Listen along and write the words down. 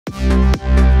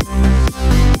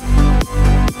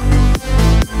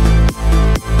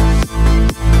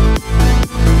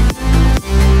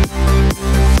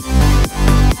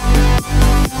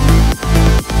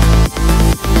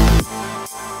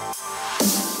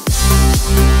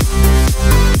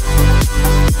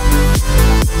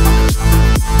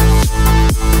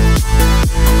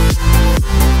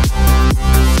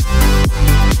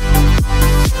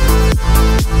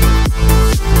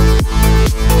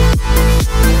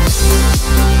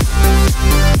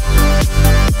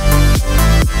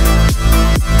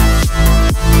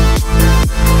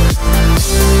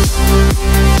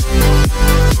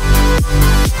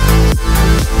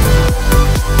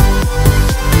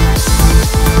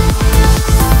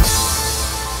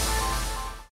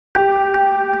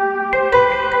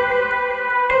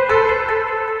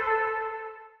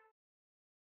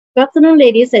Good afternoon,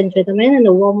 ladies and gentlemen, and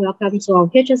a warm welcome to our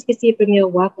HSBC Premier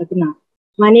Wealth webinar.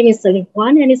 My name is Celine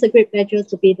Kwan, and it's a great pleasure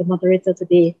to be the moderator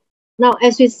today. Now,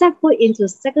 as we step foot into the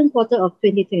second quarter of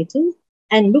 2022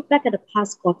 and look back at the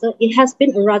past quarter, it has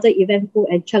been a rather eventful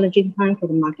and challenging time for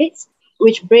the markets,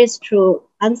 which braced through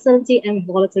uncertainty and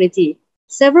volatility.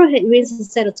 Several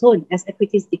headwinds set a tone as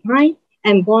equities declined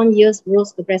and bond yields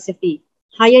rose aggressively.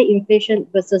 Higher inflation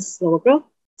versus slower growth,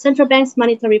 central bank's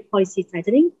monetary policy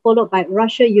tightening, followed by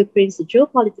Russia-Ukraine's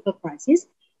geopolitical crisis,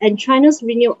 and China's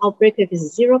renewed outbreak of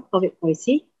its zero-COVID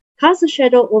policy, cast a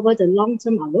shadow over the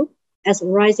long-term outlook as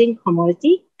rising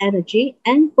commodity, energy,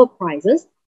 and food prices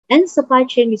and supply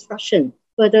chain disruption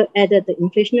further added the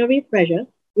inflationary pressure,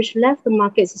 which left the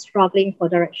markets struggling for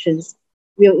directions.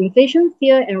 Will inflation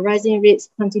fear and rising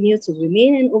rates continue to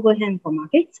remain an overhang for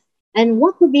markets? And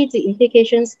what could be the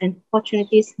implications and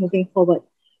opportunities moving forward?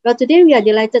 Well, today we are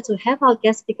delighted to have our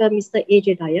guest speaker, Mr.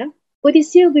 Ajay Dyer, who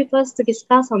is here with us to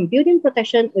discuss on building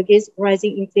protection against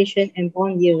rising inflation and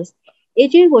bond yields.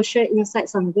 Ajay will share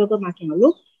insights on global market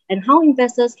outlook and how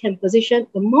investors can position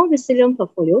a more resilient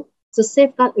portfolio to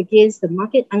safeguard against the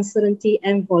market uncertainty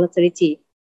and volatility.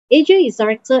 Ajay is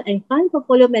Director and Client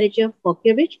Portfolio Manager for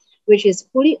Peerage, which is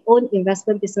fully owned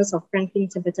investment business of Franklin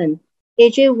Templeton.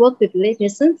 Ajay worked with Lake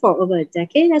Nielsen for over a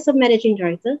decade as a Managing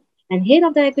Director and head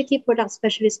of the Equity Product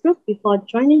Specialist Group before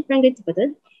joining Franklin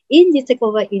Templeton in the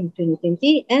takeover in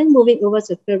 2020 and moving over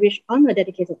to Peerage on a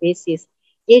dedicated basis.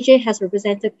 Ajay has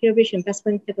represented Peerage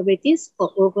investment capabilities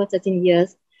for over 13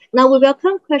 years. Now we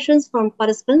welcome questions from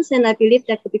participants, and I believe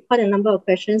there could be quite a number of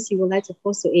questions you would like to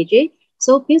pose to Ajay.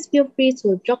 So please feel free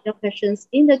to drop your questions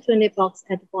in the Q&A box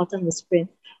at the bottom of the screen.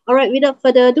 All right, without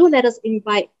further ado, let us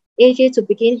invite Ajay to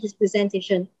begin his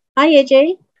presentation. Hi,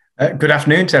 Ajay. Good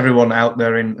afternoon to everyone out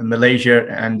there in Malaysia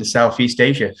and Southeast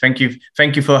Asia. Thank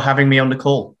you for having me on the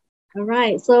call. All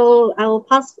right, so I will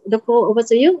pass the call over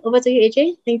to you. Over to you,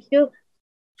 Ajay. Thank you.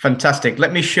 Fantastic.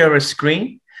 Let me share a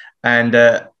screen and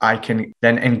I can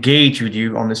then engage with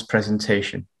you on this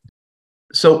presentation.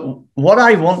 So what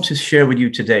I want to share with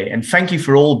you today, and thank you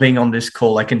for all being on this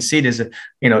call. I can see there's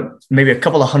maybe a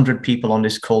couple of hundred people on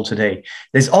this call today.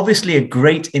 There's obviously a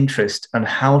great interest on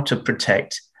how to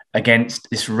protect against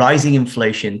this rising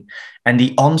inflation and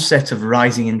the onset of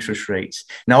rising interest rates.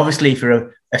 Now, obviously, if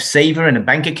you're a saver in a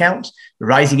bank account,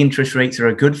 rising interest rates are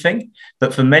a good thing.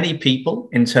 But for many people,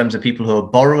 in terms of people who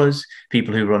are borrowers,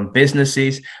 people who run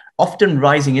businesses, often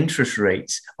rising interest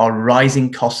rates are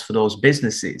rising costs for those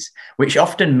businesses, which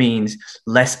often means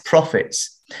less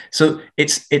profits. So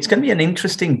it's going to be an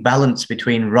interesting balance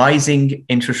between rising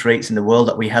interest rates in the world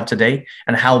that we have today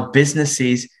and how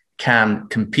businesses can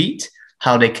compete,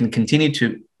 how they can continue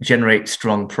to generate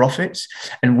strong profits,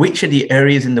 and which are the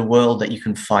areas in the world that you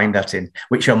can find that in,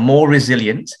 which are more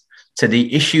resilient to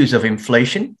the issues of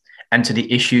inflation and to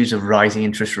the issues of rising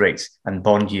interest rates and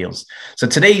bond yields. So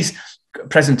today's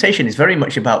presentation is very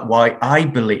much about why I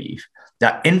believe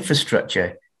that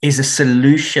infrastructure is a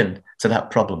solution to that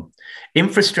problem.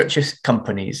 Infrastructure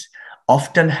companies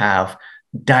often have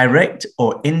direct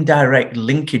or indirect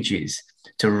linkages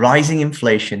to rising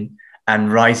inflation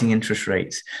and rising interest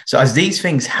rates. So as these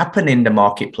things happen in the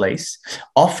marketplace,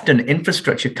 often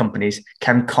infrastructure companies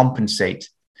can compensate,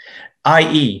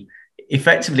 i.e.,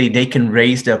 effectively, they can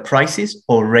raise their prices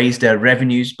or raise their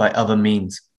revenues by other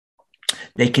means.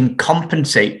 They can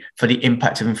compensate for the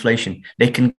impact of inflation. They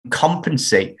can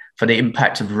compensate for the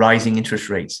impact of rising interest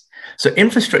rates. So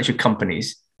infrastructure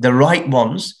companies, the right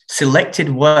ones, selected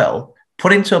well,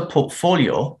 put into a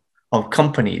portfolio of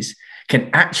companies, can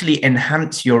actually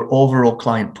enhance your overall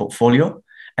client portfolio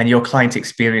and your client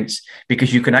experience,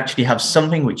 because you can actually have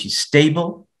something which is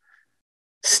stable,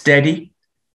 steady,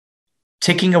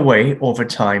 ticking away over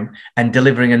time and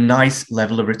delivering a nice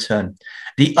level of return.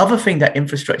 The other thing that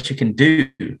infrastructure can do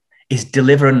is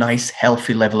deliver a nice,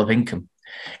 healthy level of income.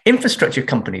 Infrastructure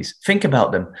companies, think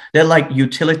about them. They're like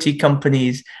utility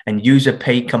companies and user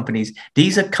pay companies.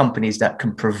 These are companies that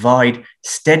can provide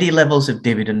steady levels of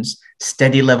dividends,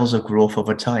 steady levels of growth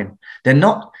over time. They're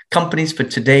not companies for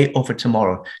today or for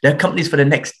tomorrow. They're companies for the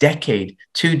next decade,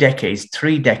 2 decades,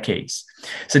 3 decades.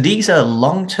 So these are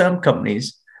long-term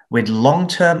companies with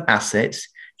long-term assets,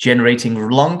 generating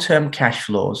long-term cash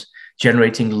flows,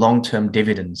 generating long-term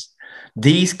dividends.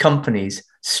 These companies,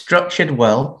 structured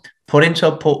well, put into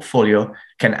a portfolio,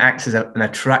 can act as an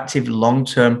attractive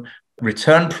long-term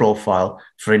return profile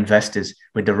for investors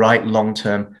with the right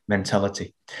long-term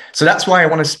mentality. So that's why I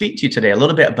want to speak to you today a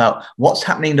little bit about what's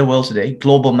happening in the world today,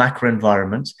 global macro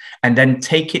environments, and then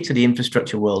take it to the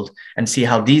infrastructure world and see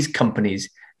how these companies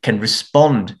can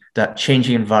respond to that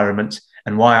changing environment,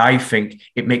 and why I think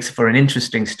it makes for an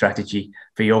interesting strategy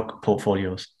for your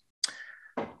portfolios.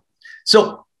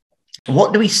 So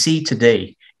what do we see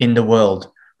today in the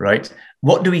world, right?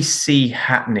 What do we see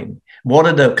happening? What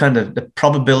are the kind of the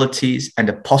probabilities and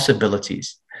the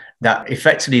possibilities that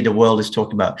effectively the world is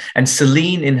talking about? And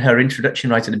Celine, in her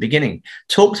introduction right at the beginning,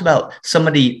 talks about some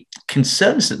of the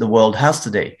concerns that the world has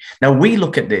today. Now, we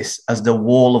look at this as the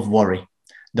wall of worry.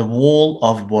 The wall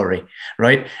of worry,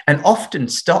 right? And often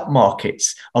stock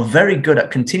markets are very good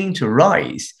at continuing to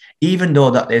rise, even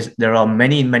though that there are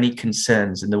many, many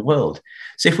concerns in the world.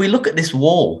 So if we look at this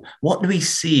wall, what do we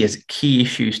see as key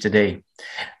issues today?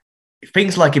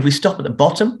 Things like, if we stop at the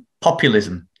bottom,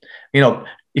 populism,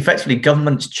 effectively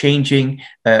governments changing,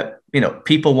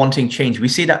 people wanting change. We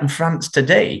see that in France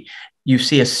today. You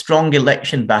see a strong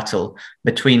election battle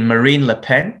between Marine Le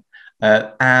Pen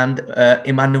and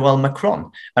Emmanuel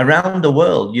Macron. Around the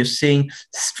world, you're seeing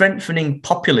strengthening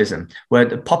populism, where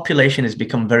the population has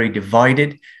become very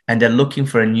divided and they're looking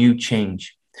for a new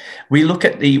change. We look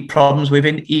at the problems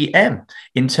within EM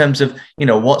in terms of,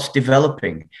 what's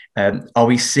developing. Are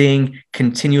we seeing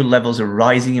continual levels of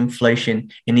rising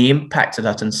inflation and the impact of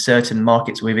that on certain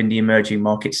markets within the emerging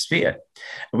market sphere?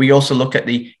 We also look at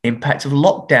the impact of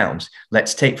lockdowns.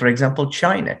 Let's take, for example,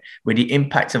 China, where the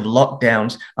impact of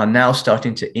lockdowns are now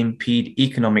starting to impede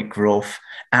economic growth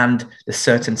and the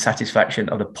certain satisfaction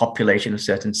of the population of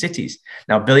certain cities.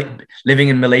 Now, living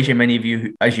in Malaysia, many of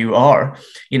you, as you are,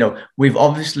 we've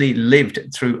obviously lived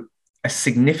through a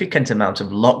significant amount of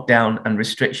lockdown and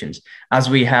restrictions, as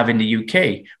we have in the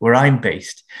UK, where I'm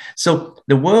based. So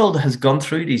the world has gone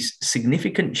through these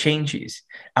significant changes.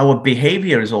 Our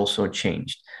behavior has also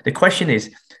changed. The question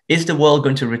is the world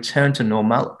going to return to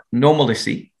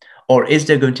normalcy, or is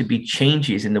there going to be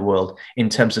changes in the world in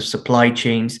terms of supply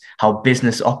chains, how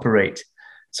business operate?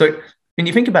 So when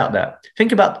you think about that,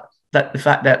 the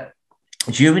fact that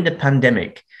during the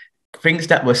pandemic, things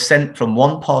that were sent from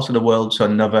one part of the world to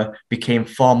another became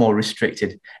far more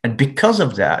restricted. And because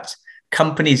of that,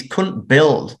 companies couldn't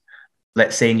build,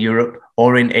 let's say in Europe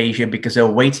or in Asia, because they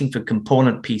were waiting for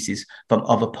component pieces from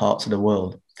other parts of the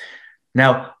world.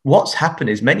 Now, what's happened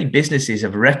is many businesses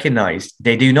have recognized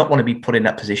they do not want to be put in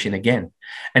that position again.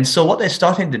 And so what they're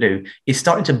starting to do is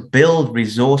starting to build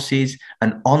resources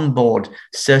and onboard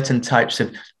certain types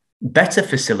of better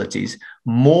facilities,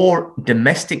 more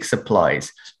domestic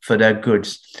supplies for their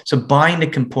goods. So buying the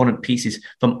component pieces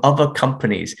from other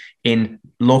companies in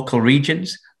local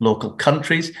regions, local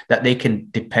countries that they can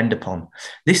depend upon.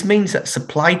 This means that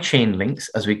supply chain links,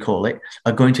 as we call it,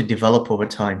 are going to develop over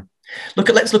time.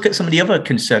 Let's look at some of the other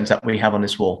concerns that we have on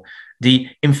this wall. The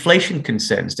inflation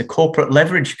concerns, the corporate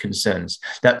leverage concerns,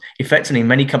 that effectively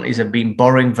many companies have been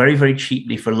borrowing very, very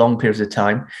cheaply for long periods of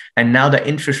time. And now that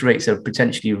interest rates are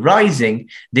potentially rising,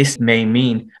 this may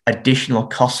mean additional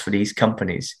costs for these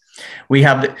companies. We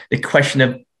have the question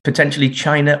of potentially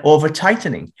China over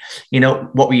tightening.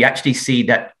 What we actually see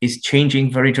that is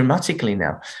changing very dramatically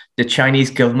now. The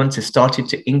Chinese government has started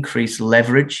to increase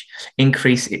leverage,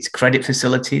 increase its credit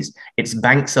facilities. Its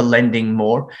banks are lending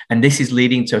more. And this is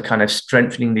leading to a kind of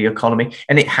strengthening the economy.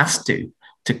 And it has to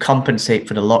compensate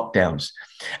for the lockdowns.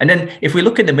 And then if we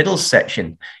look at the middle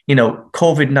section,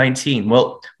 COVID-19,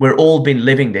 well, we're all been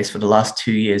living this for the last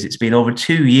 2 years. It's been over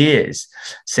 2 years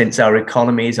since our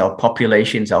economies, our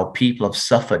populations, our people have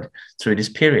suffered through this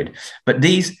period. But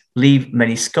these leave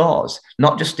many scars,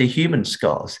 not just the human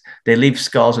scars. They leave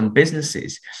scars on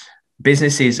businesses.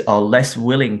 Businesses are less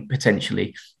willing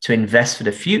potentially to invest for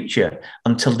the future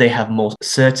until they have more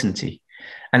certainty.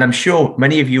 And I'm sure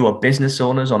many of you are business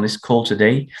owners on this call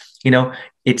today.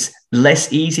 It's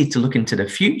less easy to look into the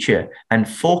future and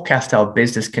forecast how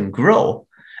business can grow.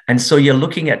 And so you're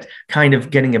looking at kind of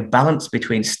getting a balance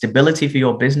between stability for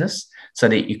your business, so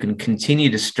that you can continue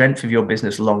the strength of your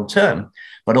business long term,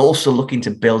 but also looking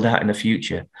to build out in the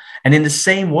future. And in the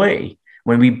same way,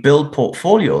 when we build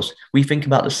portfolios, we think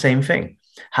about the same thing.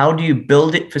 How do you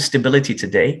build it for stability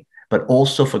today, but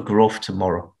also for growth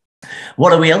tomorrow?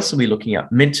 What else are we looking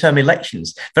at? Midterm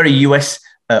elections, very US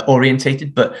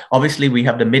orientated, but obviously we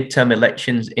have the midterm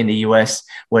elections in the US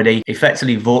where they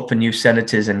effectively vote for new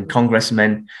senators and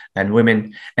congressmen and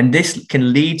women. And this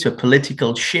can lead to a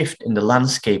political shift in the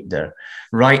landscape there.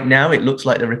 Right now, it looks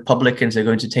like the Republicans are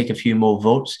going to take a few more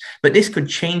votes, but this could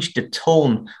change the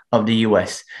tone of the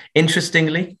US.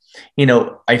 Interestingly,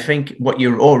 I think what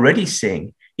you're already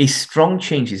seeing is strong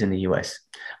changes in the US.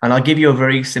 And I'll give you a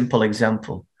very simple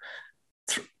example.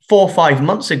 4 or 5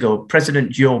 months ago,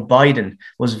 President Joe Biden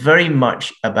was very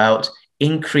much about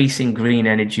increasing green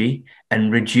energy and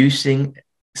reducing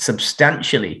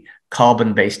substantially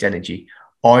carbon-based energy,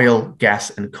 oil, gas,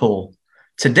 and coal.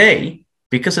 Today,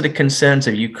 because of the concerns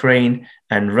of Ukraine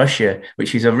and Russia,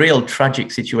 which is a real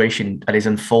tragic situation that is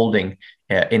unfolding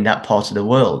in that part of the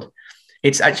world,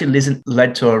 it's actually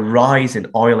led to a rise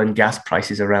in oil and gas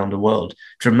prices around the world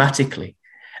dramatically.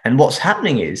 And what's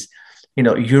happening is,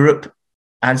 Europe,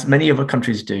 as many other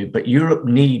countries do, but Europe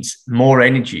needs more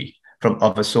energy from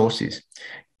other sources.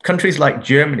 Countries like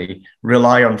Germany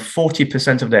rely on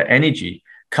 40% of their energy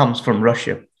comes from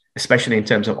Russia, especially in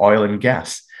terms of oil and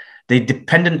gas. The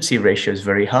dependency ratio is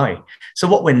very high. So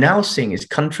what we're now seeing is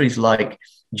countries like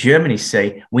Germany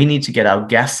say, we need to get our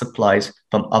gas supplies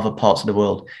from other parts of the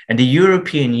world. And the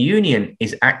European Union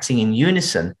is acting in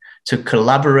unison to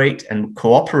collaborate and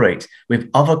cooperate with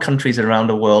other countries around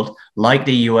the world, like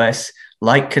the US,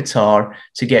 like Qatar,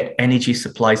 to get energy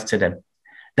supplies to them.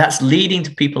 That's leading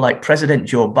to people like President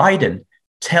Joe Biden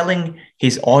telling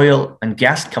his oil and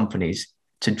gas companies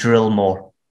to drill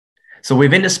more. So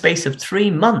within the space of 3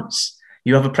 months,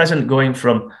 you have a president going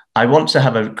from, I want to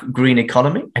have a green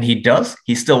economy, and he does,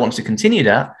 he still wants to continue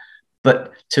that,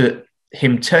 but to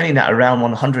him turning that around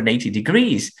 180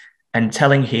 degrees and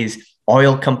telling his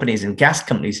oil companies and gas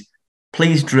companies,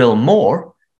 please drill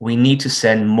more, we need to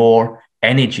send more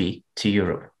energy to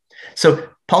Europe. So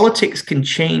politics can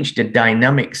change the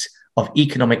dynamics of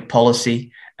economic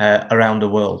policy around the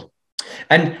world.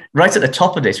 And right at the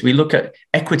top of this, we look at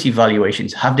equity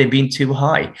valuations. Have they been too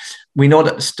high? We know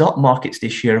that the stock markets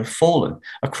this year have fallen.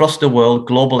 Across the world,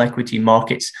 global equity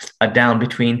markets are down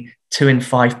between 2 and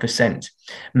 5%.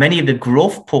 Many of the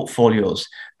growth portfolios,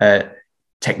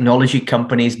 technology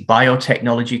companies,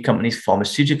 biotechnology companies,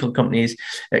 pharmaceutical companies,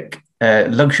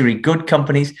 luxury good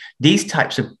companies, these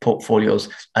types of portfolios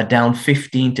are down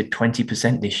 15 to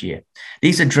 20% this year.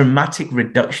 These are dramatic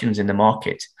reductions in the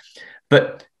market.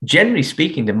 But generally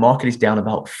speaking, the market is down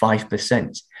about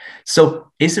 5%. So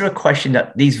is there a question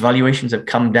that these valuations have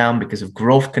come down because of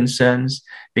growth concerns,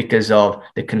 because of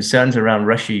the concerns around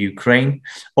Russia, Ukraine?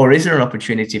 Or is there an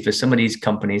opportunity for some of these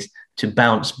companies to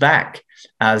bounce back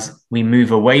as we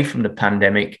move away from the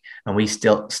pandemic and we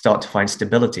still start to find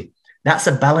stability? That's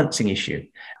a balancing issue.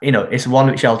 It's one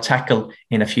which I'll tackle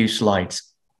in a few slides.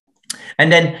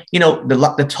 And then,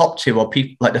 the top two are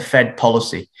people like the Fed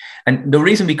policy. And the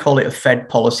reason we call it a Fed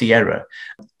policy error,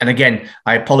 and again,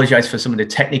 I apologize for some of the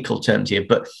technical terms here,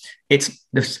 but it's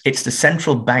the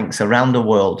central banks around the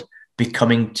world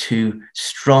becoming too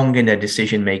strong in their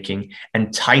decision-making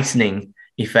and tightening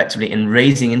effectively and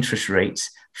raising interest rates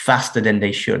faster than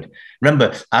they should.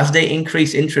 Remember, as they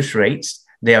increase interest rates,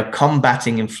 they are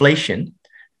combating inflation.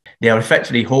 They are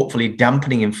effectively, hopefully,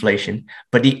 dampening inflation.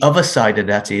 But the other side of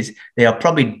that is they are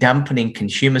probably dampening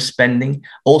consumer spending,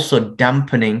 also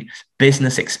dampening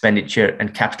business expenditure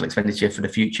and capital expenditure for the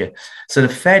future. So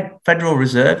the Federal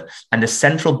Reserve and the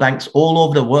central banks all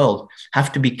over the world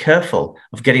have to be careful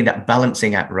of getting that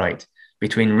balancing act right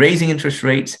between raising interest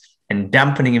rates and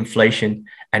dampening inflation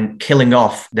and killing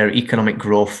off their economic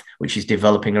growth, which is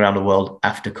developing around the world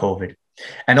after COVID.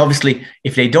 And obviously,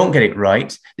 if they don't get it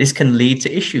right, this can lead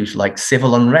to issues like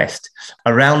civil unrest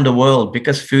around the world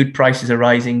because food prices are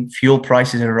rising, fuel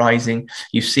prices are rising.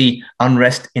 You see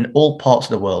unrest in all parts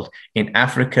of the world. In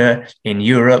Africa, in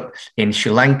Europe, in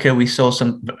Sri Lanka, we saw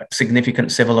some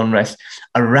significant civil unrest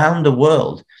around the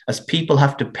world as people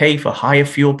have to pay for higher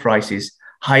fuel prices,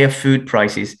 higher food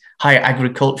prices, higher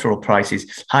agricultural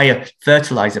prices, higher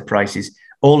fertilizer prices.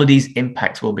 All of these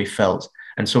impacts will be felt.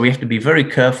 And so we have to be very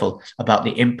careful about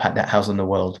the impact that has on the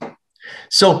world.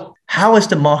 So how has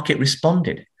the market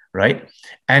responded, right?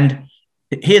 And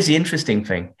here's the interesting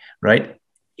thing, right?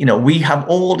 We have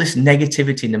all this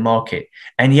negativity in the market,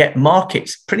 and yet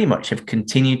markets pretty much have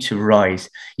continued to rise.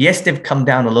 Yes, they've come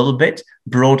down a little bit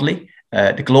broadly,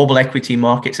 The global equity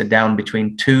markets are down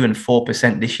between 2 and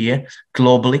 4% this year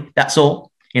globally. That's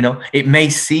all. It may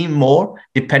seem more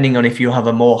depending on if you have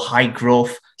a more high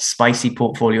growth, spicy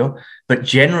portfolio, but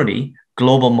generally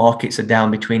global markets are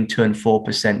down between 2 and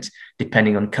 4%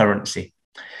 depending on currency.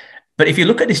 But if you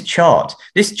look at this chart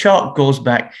goes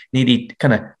back nearly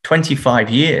kind of 25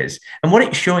 years. And what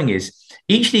it's showing is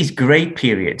each of these gray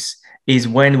periods is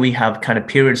when we have kind of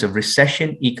periods of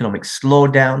recession, economic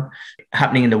slowdown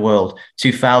happening in the world,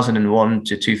 2001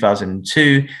 to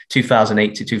 2002,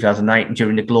 2008 to 2009,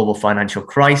 during the global financial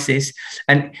crisis.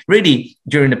 And really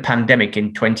during the pandemic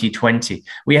in 2020,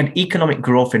 we had economic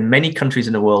growth in many countries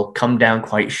in the world come down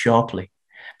quite sharply.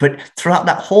 But throughout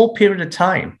that whole period of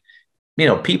time,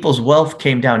 people's wealth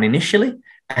came down initially,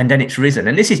 and then it's risen.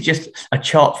 And this is just a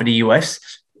chart for the US.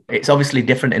 It's obviously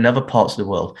different in other parts of the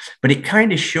world, but it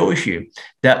kind of shows you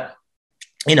that,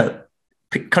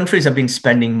 countries have been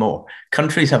spending more,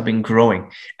 countries have been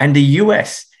growing, and the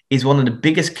US is one of the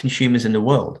biggest consumers in the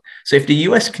world. So if the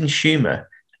US consumer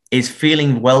is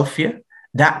feeling wealthier,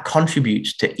 that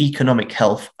contributes to economic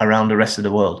health around the rest of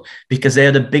the world, because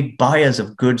they're the big buyers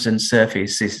of goods and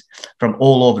services from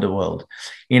all over the world.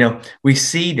 We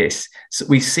see this. So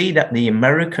we see that the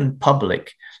American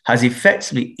public has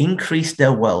effectively increased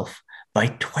their wealth by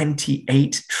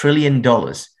 $28 trillion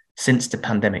since the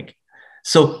pandemic.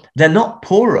 So they're not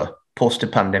poorer post the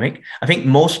pandemic. I think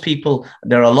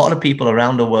there are a lot of people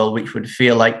around the world which would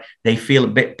feel like they feel a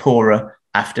bit poorer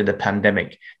after the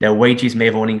pandemic. Their wages may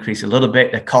have only increased a little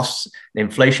bit. Their costs, the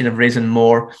inflation have risen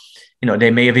more.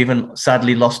 They may have even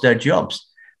sadly lost their jobs.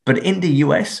 But in the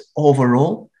US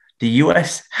overall, the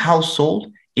US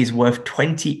household is worth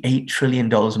 $28 trillion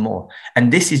more.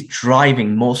 And this is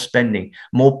driving more spending,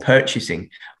 more purchasing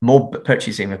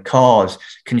of cars,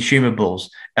 consumables,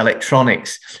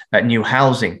 electronics, new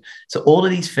housing. So all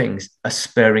of these things are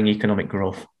spurring economic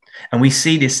growth. And we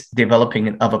see this developing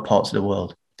in other parts of the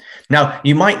world. Now,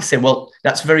 you might say, well,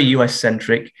 that's very US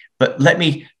centric, but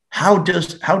how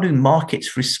do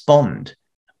markets respond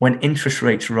when interest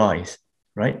rates rise,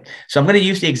 right? So I'm going to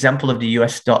use the example of the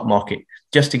US stock market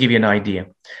just to give you an idea,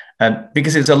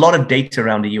 because there's a lot of data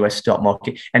around the US stock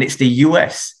market, and it's the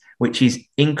US which is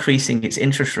increasing its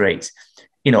interest rates,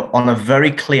 on a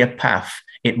very clear path.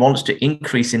 It wants to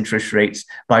increase interest rates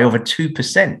by over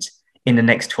 2% in the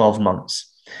next 12 months.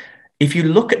 If you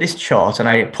look at this chart, and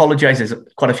I apologize, there's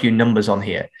quite a few numbers on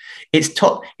here.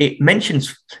 It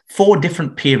mentions 4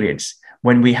 different periods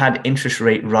when we had interest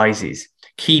rate rises,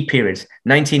 key periods: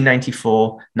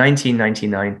 1994,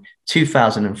 1999,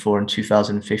 2004, and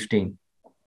 2015.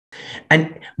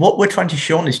 And what we're trying to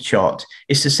show on this chart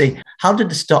is to say, how did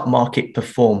the stock market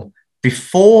perform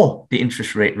before the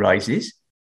interest rate rises?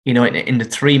 In the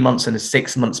 3 months and the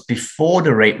 6 months before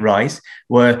the rate rise,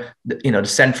 where the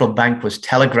central bank was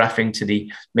telegraphing to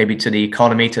the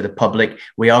economy, to the public,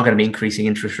 we are going to be increasing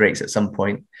interest rates at some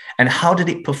point. And how did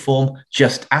it perform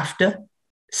just after,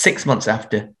 6 months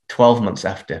after, 12 months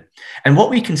after? And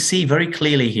what we can see very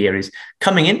clearly here is,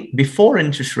 coming in before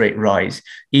interest rate rise,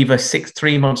 either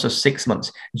 3 months or 6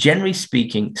 months, generally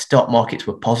speaking, stock markets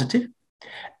were positive.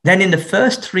 Then in the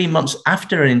first 3 months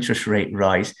after an interest rate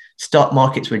rise, stock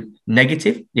markets were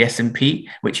negative. The S&P,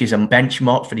 which is a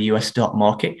benchmark for the US stock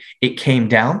market, it came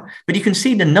down. But you can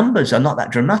see the numbers are not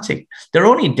that dramatic. They're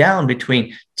only down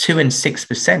between 2 and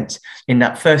 6% in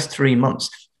that first 3 months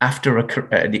after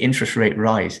the interest rate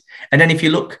rise. And then if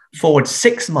you look forward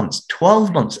 6 months,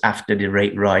 12 months after the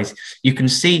rate rise, you can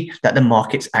see that the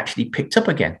markets actually picked up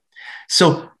again.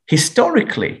 So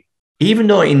historically, even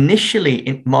though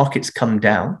initially markets come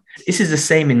down, this is the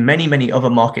same in many, many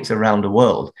other markets around the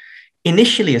world.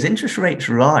 Initially, as interest rates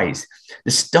rise,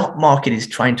 the stock market is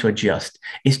trying to adjust,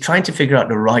 is trying to figure out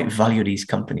the right value of these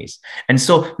companies. And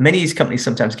so many of these companies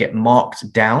sometimes get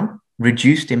marked down,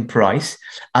 reduced in price,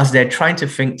 as they're trying to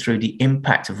think through the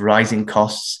impact of rising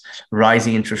costs,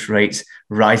 rising interest rates,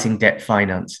 rising debt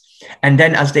finance. And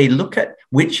then as they look at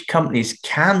which companies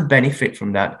can benefit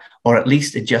from that, or at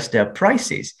least adjust their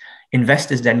prices,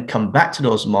 investors then come back to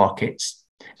those markets,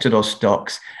 to those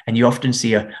stocks, and you often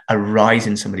see a rise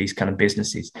in some of these kind of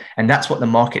businesses. And that's what the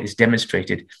market has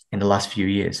demonstrated in the last few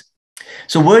years.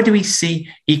 So where do we see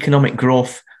economic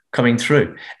growth coming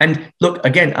through? And look,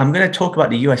 again, I'm going to talk about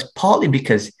the US partly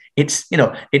because it's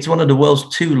one of the world's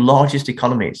 2 largest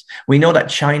economies. We know that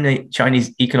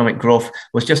Chinese economic growth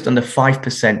was just under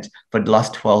 5% for the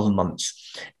last 12 months.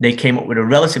 They came up with a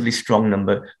relatively strong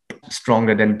number,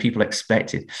 stronger than people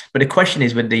expected. But the question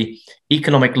is, with the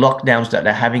economic lockdowns that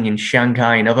they're having in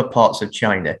Shanghai and other parts of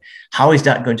China, how is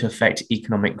that going to affect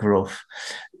economic growth?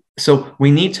 So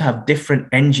we need to have different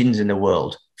engines in the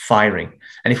world firing.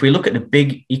 And if we look at the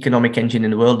big economic engine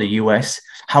in the world, the US,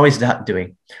 how is that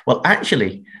doing? Well,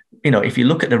 actually, if you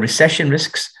look at the recession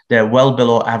risks, they're well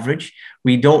below average.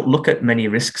 We don't look at many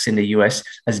risks in the US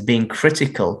as being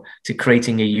critical to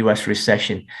creating a US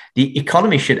recession. The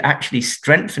economy should actually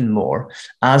strengthen more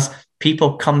as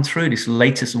people come through this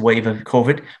latest wave of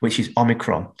COVID, which is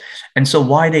Omicron. And so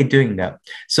why are they doing that?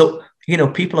 So,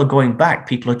 people are going back,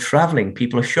 people are traveling,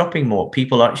 people are shopping more,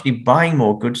 people are actually buying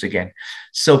more goods again.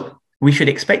 So we should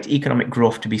expect economic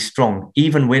growth to be strong,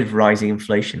 even with rising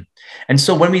inflation. And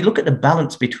so when we look at the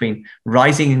balance between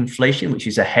rising inflation, which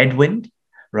is a headwind,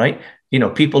 right?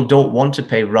 People don't want to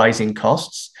pay rising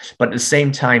costs, but at the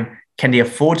same time, can they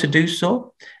afford to do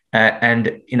so?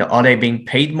 Are they being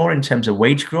paid more in terms of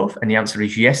wage growth? And the answer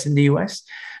is yes in the US.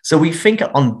 So we think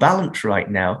on balance right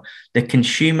now, the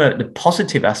consumer, the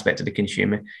positive aspect of the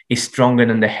consumer is stronger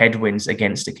than the headwinds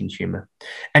against the consumer.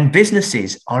 And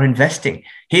businesses are investing.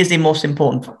 Here's the most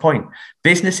important point.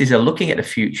 Businesses are looking at the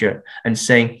future and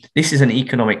saying, this is an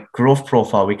economic growth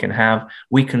profile we can have.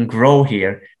 We can grow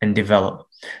here and develop.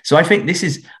 So I think this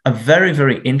is a very,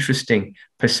 very interesting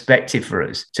perspective for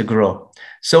us to grow.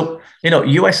 So,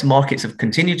 US markets have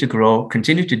continued to grow,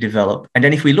 continue to develop. And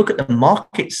then if we look at the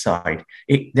market side,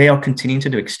 they are continuing to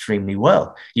do extremely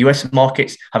well. US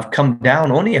markets have come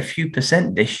down only a few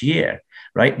percent this year,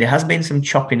 right? There has been some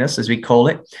choppiness, as we call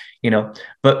it,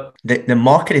 but the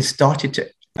market has started to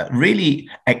really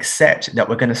accept that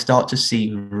we're going to start to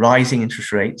see rising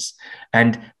interest rates,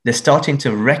 and they're starting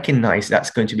to recognize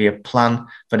that's going to be a plan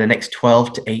for the next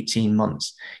 12 to 18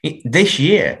 months. This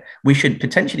year, we should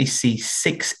potentially see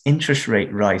 6 interest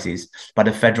rate rises by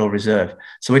the Federal Reserve.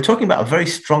 So we're talking about a very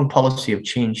strong policy of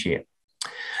change here.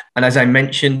 And as I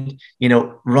mentioned,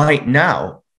 right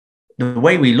now, the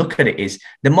way we look at it is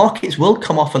the markets will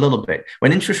come off a little bit.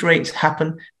 When interest rates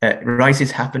happen,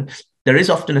 rises happen, there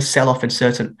is often a sell-off in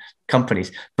certain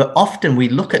companies, but often we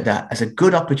look at that as a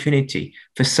good opportunity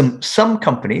for some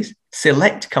companies,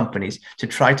 select companies, to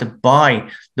try to buy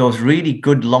those really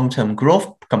good long-term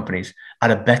growth companies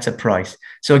at a better price.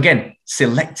 So again,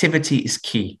 selectivity is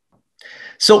key.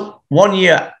 So 1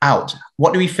 year out,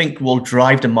 what do we think will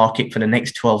drive the market for the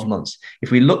next 12 months? If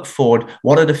we look forward,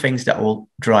 what are the things that will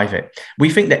drive it?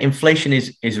 We think that inflation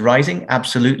is rising,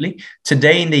 absolutely.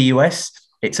 Today in the US,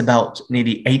 it's about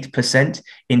nearly 8%.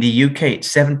 In the UK,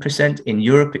 it's 7%. In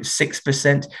Europe, it's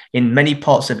 6%. In many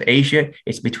parts of Asia,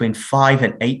 it's between 5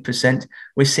 and 8%.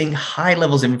 We're seeing high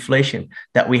levels of inflation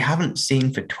that we haven't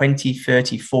seen for 20,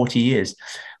 30, 40 years.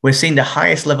 We're seeing the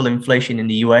highest level of inflation in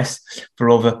the US for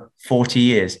over 40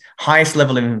 years, highest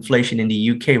level of inflation in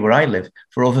the UK, where I live,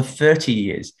 for over 30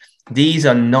 years. These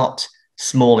are not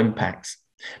small impacts.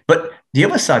 But the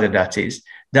other side of that is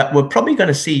that we're probably going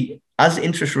to see, as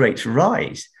interest rates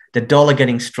rise, the dollar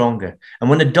getting stronger. And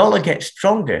when the dollar gets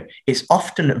stronger, it's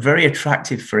often very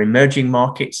attractive for emerging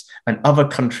markets and other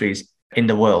countries in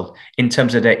the world in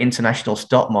terms of their international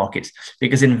stock markets,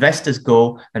 because investors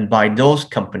go and buy those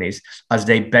companies as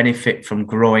they benefit from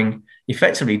growing,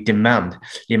 effectively, demand.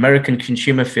 The American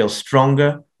consumer feels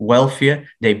stronger, wealthier,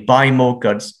 they buy more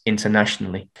goods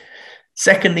internationally.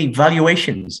 Secondly,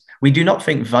 valuations. We do not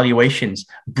think valuations,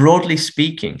 broadly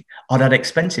speaking, are that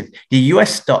expensive. The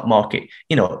US stock market,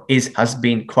 has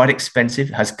been quite expensive,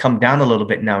 has come down a little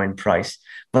bit now in price.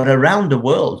 But around the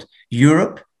world,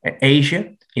 Europe,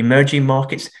 Asia, emerging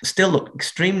markets still look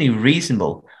extremely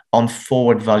reasonable on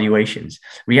forward valuations.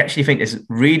 We actually think there's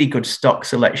really good stock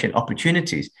selection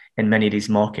opportunities in many of these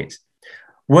markets.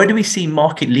 Where do we see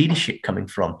market leadership coming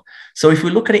from? So if we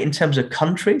look at it in terms of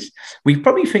countries, we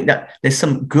probably think that there's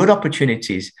some good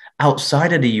opportunities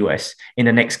outside of the US in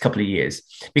the next couple of years,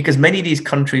 because many of these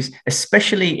countries,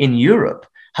 especially in Europe,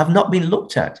 have not been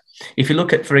looked at. If you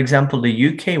look at, for example, the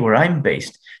UK, where I'm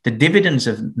based, the dividends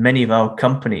of many of our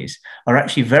companies are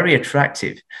actually very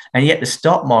attractive. And yet the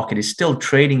stock market is still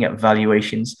trading at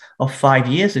valuations of 5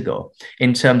 years ago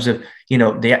in terms of,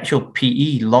 the actual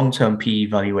PE, long-term PE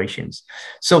valuations.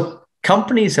 So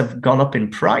companies have gone up in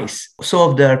price, so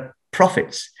have their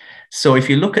profits. So if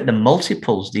you look at the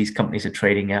multiples these companies are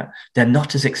trading at, they're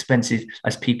not as expensive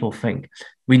as people think.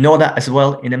 We know that as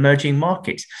well in emerging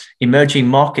markets. Emerging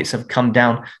markets have come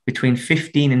down between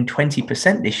 15 and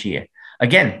 20% this year.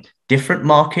 Again, different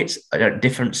markets at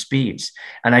different speeds.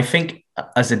 And I think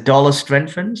as the dollar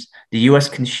strengthens, the US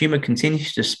consumer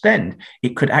continues to spend,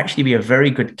 it could actually be a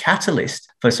very good catalyst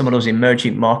for some of those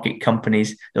emerging market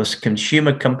companies, those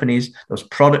consumer companies, those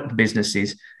product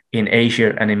businesses in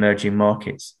Asia and emerging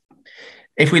markets.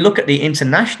 If we look at the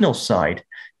international side,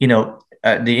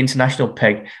 the international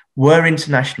peg, where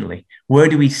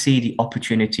do we see the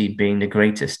opportunity being the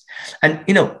greatest? And,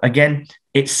 again,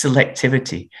 It's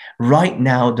selectivity. Right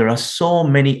now, there are so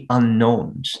many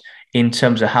unknowns in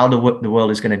terms of how the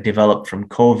world is going to develop from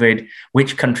COVID,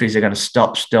 which countries are going to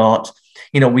start.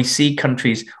 We see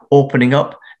countries opening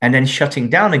up and then shutting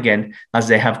down again as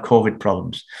they have COVID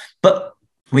problems. But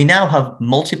we now have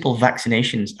multiple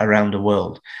vaccinations around the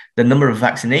world. The number of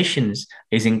vaccinations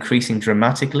is increasing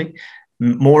dramatically.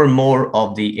 More and more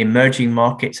of the emerging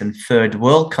markets and third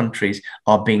world countries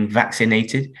are being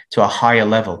vaccinated to a higher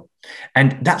level.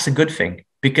 And that's a good thing,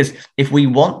 because if we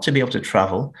want to be able to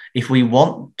travel, if we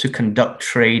want to conduct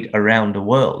trade around the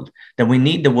world, then we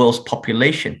need the world's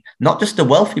population, not just the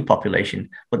wealthy population,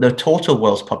 but the total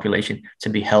world's population to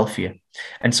be healthier.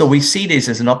 And so we see this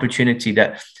as an opportunity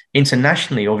that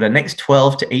internationally over the next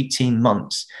 12 to 18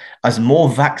 months, as more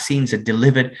vaccines are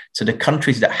delivered to the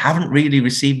countries that haven't really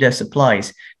received their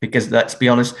supplies, because let's be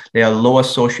honest, they are lower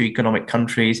socioeconomic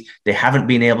countries, they haven't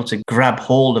been able to grab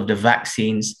hold of the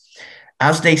vaccines.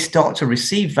 As they start to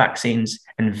receive vaccines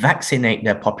and vaccinate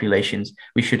their populations,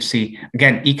 we should see,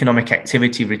 again, economic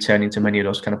activity returning to many of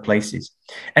those kind of places.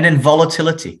 And then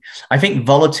volatility. I think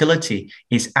volatility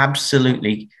is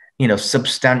absolutely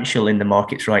substantial in the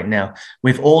markets right now,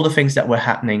 with all the things that were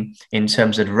happening in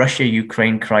terms of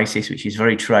Russia-Ukraine crisis, which is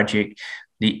very tragic,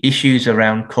 the issues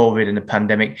around COVID and the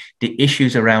pandemic, the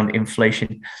issues around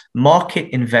inflation. Market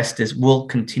investors will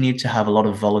continue to have a lot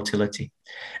of volatility.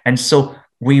 And so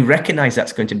we recognize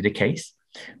that's going to be the case,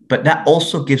 but that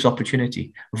also gives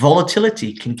opportunity.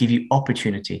 Volatility can give you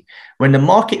opportunity. When the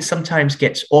market sometimes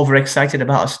gets overexcited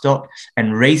about a stock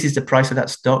and raises the price of that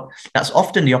stock, that's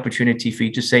often the opportunity for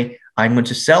you to say, I'm going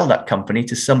to sell that company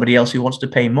to somebody else who wants to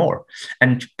pay more,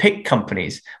 and pick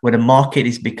companies where the market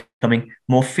is becoming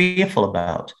more fearful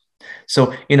about.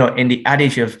 So, in the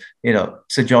adage of,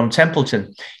 Sir John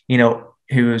Templeton,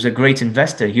 who was a great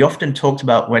investor, he often talked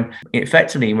about when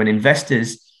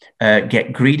investors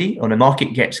get greedy, or the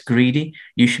market gets greedy,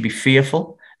 you should be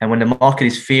fearful. And when the market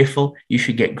is fearful, you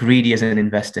should get greedy as an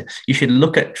investor. You should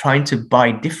look at trying to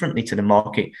buy differently to the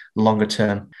market longer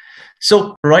term.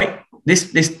 So, right,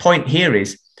 this point here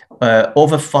is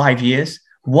over 5 years,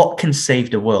 what can save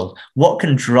the world? What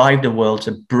can drive the world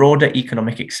to broader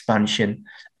economic expansion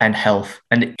and health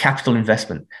and capital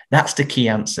investment? That's the key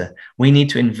answer. We need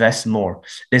to invest more.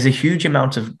 There's a huge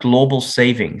amount of global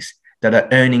savings that are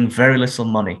earning very little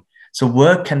money. So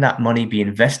where can that money be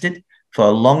invested for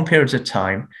long periods of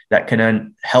time that can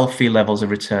earn healthy levels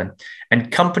of return?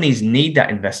 And companies need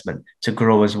that investment to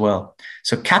grow as well.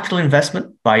 So capital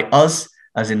investment by us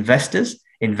as investors,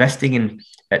 investing in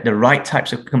the right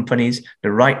types of companies,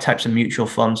 the right types of mutual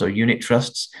funds or unit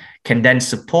trusts, can then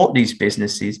support these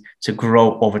businesses to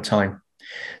grow over time.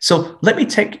 So let me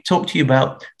talk to you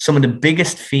about some of the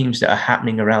biggest themes that are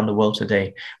happening around the world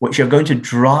today, which are going to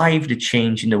drive the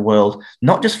change in the world,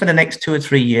 not just for the next 2 or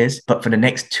 3 years, but for the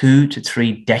next 2 to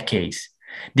 3 decades.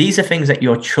 These are things that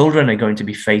your children are going to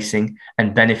be facing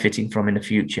and benefiting from in the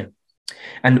future.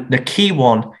 And the key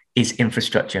one is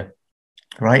infrastructure,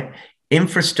 right?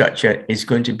 Infrastructure is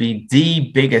going to be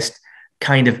the biggest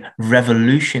kind of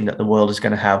revolution that the world is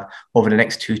going to have over the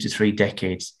next 2 to 3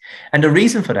 decades. And the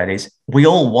reason for that is we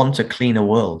all want a cleaner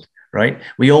world, right?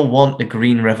 We all want the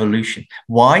green revolution.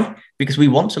 Why? Because we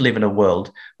want to live in a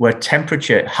world where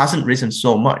temperature hasn't risen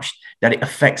so much that it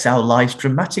affects our lives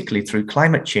dramatically through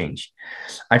climate change.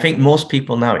 I think most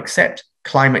people now accept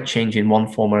climate change in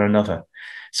one form or another.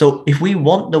 So if we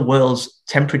want the world's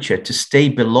temperature to stay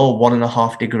below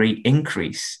 1.5 degree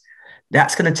increase,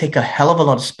 that's going to take a hell of a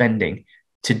lot of spending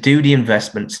to do the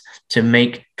investments to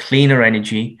make cleaner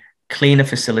energy, cleaner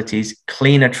facilities,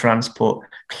 cleaner transport,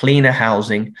 cleaner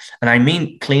housing. And I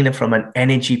mean cleaner from an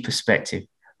energy perspective,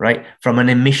 right? From an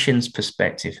emissions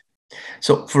perspective.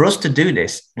 So for us to do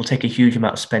this will take a huge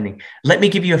amount of spending. Let me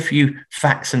give you a few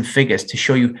facts and figures to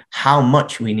show you how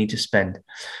much we need to spend.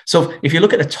 So if you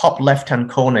look at the top left-hand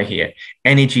corner here,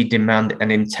 energy demand and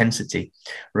intensity,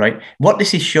 right? What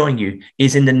this is showing you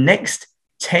is in the next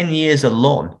 10 years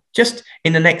alone, just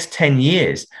in the next 10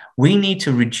 years, we need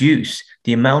to reduce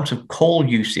the amount of coal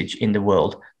usage in the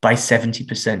world by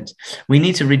 70%. We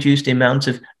need to reduce the amount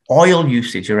of oil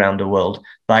usage around the world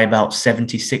by about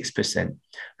 76%,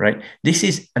 right? This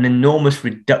is an enormous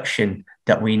reduction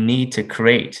that we need to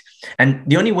create. And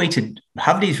the only way to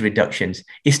have these reductions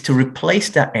is to replace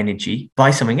that energy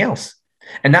by something else.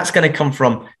 And that's going to come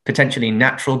from potentially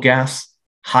natural gas,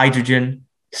 hydrogen,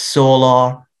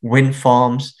 solar, wind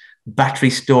farms, battery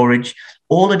storage.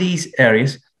 All of these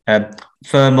areas,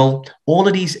 thermal, all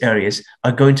of these areas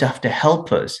are going to have to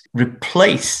help us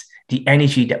replace the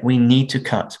energy that we need to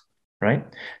cut, right?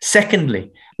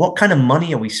 Secondly, What kind of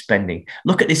money are we spending?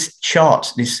 Look at this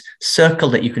chart, this circle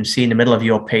that you can see in the middle of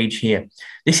your page here.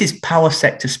 This is power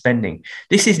sector spending.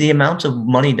 This is the amount of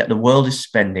money that the world is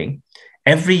spending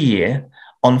every year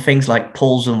on things like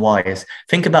poles and wires.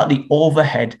 Think about the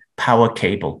overhead power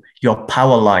cable, your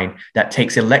power line that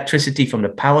takes electricity from the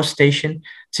power station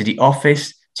to the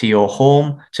office, to your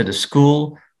home, to the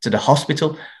school, to the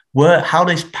hospital. How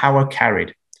is power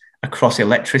carried? Across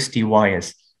electricity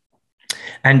wires.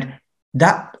 And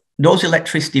those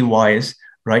electricity wires,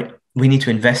 right, we need to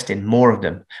invest in more of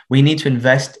them. We need to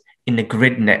invest in the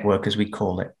grid network, as we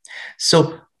call it.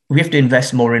 So we have to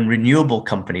invest more in renewable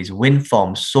companies, wind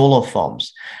farms, solar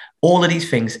farms. All of these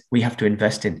things we have to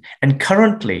invest in. And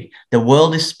currently, the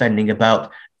world is spending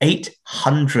about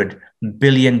 $800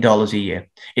 billion a year.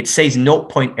 It says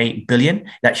 0.8 billion.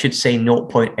 That should say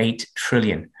 0.8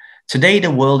 trillion. Today,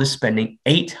 the world is spending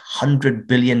 $800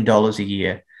 billion a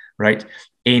year, right,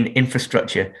 in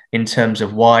infrastructure in terms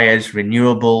of wires,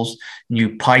 renewables, new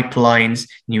pipelines,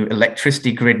 new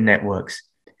electricity grid networks.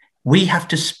 We have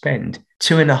to spend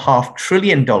 $2.5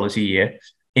 trillion a year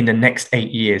in the next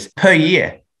 8 years per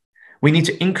year. We need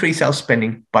to increase our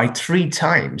spending by 3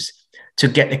 times to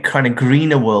get the kind of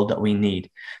greener world that we need.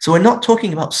 So we're not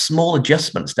talking about small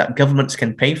adjustments that governments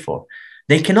can pay for.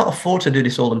 They cannot afford to do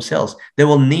this all themselves. They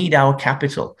will need our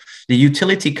capital. The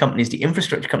utility companies, the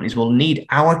infrastructure companies will need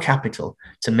our capital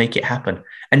to make it happen.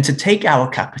 And to take our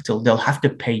capital, they'll have to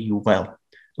pay you well,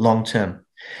 long term.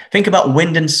 Think about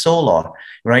wind and solar,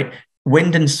 right?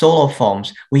 Wind and solar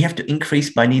farms, we have to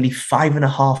increase by nearly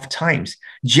 5.5 times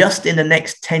just in the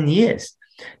next 10 years.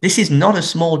 This is not a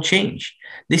small change.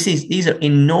 These are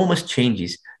enormous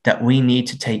changes that we need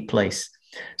to take place.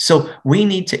 So we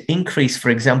need to increase, for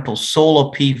example,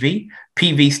 solar PV.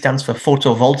 PV stands for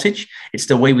photovoltaic. It's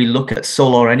the way we look at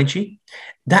solar energy.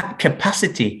 That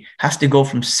capacity has to go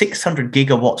from 600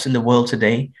 gigawatts in the world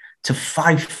today to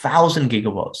 5,000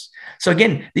 gigawatts. So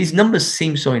again, these numbers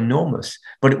seem so enormous,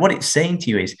 but what it's saying to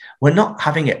you is we're not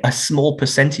having a small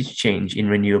percentage change in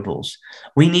renewables.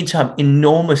 We need to have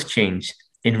enormous change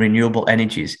in renewable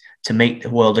energies to make the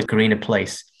world a greener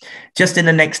place. Just in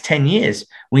the next 10 years,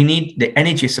 we need the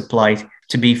energy supply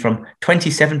to be from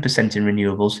 27% in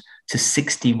renewables to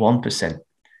 61%.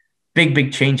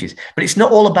 Big changes. But it's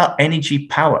not all about energy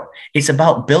power. It's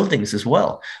about buildings as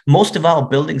well. Most of our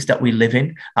buildings that we live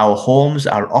in, our homes,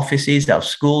 our offices, our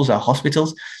schools, our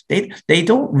hospitals, they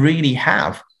don't really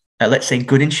have, let's say,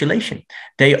 good insulation.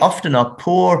 They often are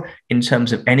poor in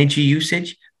terms of energy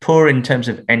usage, poor in terms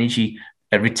of energy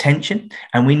retention,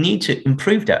 and we need to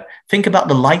improve that. Think about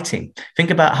the lighting. Think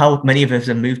about how many of us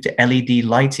have moved to LED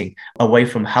lighting away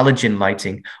from halogen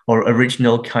lighting or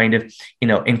original kind of,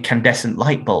 incandescent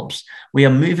light bulbs. We are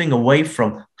moving away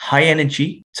from high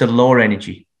energy to lower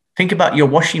energy. Think about your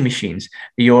washing machines,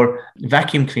 your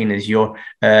vacuum cleaners, your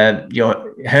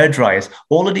hair dryers.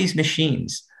 All of these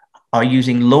machines are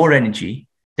using lower energy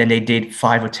than they did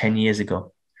 5 or 10 years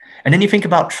ago. And then you think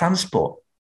about transport.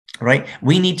 Right?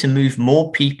 We need to move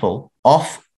more people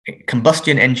off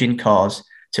combustion engine cars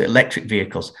to electric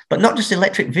vehicles, but not just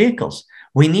electric vehicles.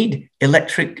 We need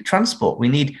electric transport. We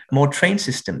need more train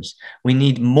systems. We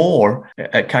need more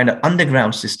kind of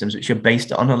underground systems which are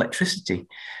based on electricity.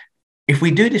 If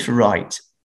we do this right,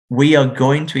 we are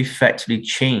going to effectively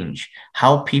change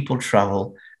how people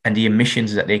travel and the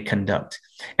emissions that they conduct.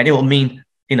 And it will mean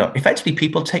effectively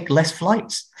people take less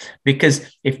flights, because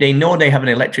if they know they have an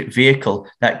electric vehicle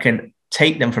that can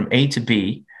take them from A to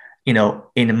B, in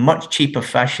a much cheaper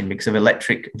fashion because of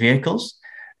electric vehicles,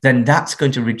 then that's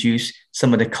going to reduce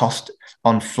some of the cost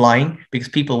on flying, because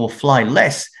people will fly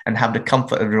less and have the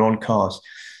comfort of their own cars.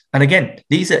 And again,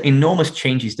 these are enormous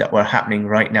changes that were happening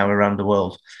right now around the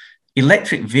world.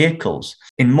 Electric vehicles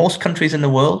in most countries in the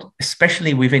world,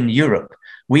 especially within Europe,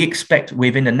 we expect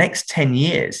within the next 10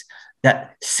 years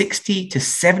that 60 to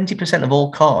 70% of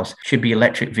all cars should be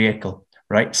electric vehicle,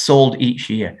 right? Sold each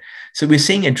year. So we're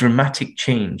seeing a dramatic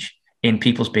change in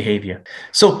people's behavior.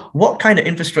 So what kind of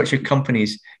infrastructure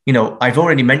companies, I've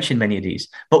already mentioned many of these,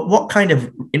 but what kind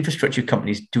of infrastructure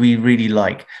companies do we really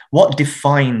like? What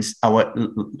defines our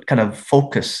kind of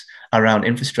focus around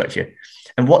infrastructure?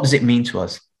 And what does it mean to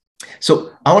us?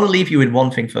 So I want to leave you with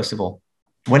one thing, first of all.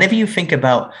 Whenever you think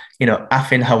about,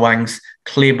 Affin Hwang's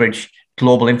Clearbridge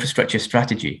global infrastructure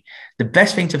strategy, the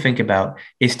best thing to think about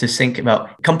is to think about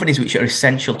companies which are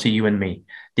essential to you and me.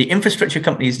 The infrastructure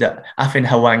companies that Affin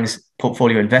Hwang's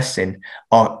portfolio invests in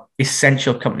are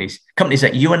essential companies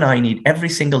that you and I need every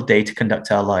single day to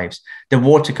conduct our lives. The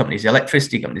water companies, the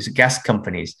electricity companies, the gas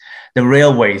companies, the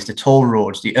railways, the toll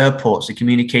roads, the airports, the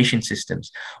communication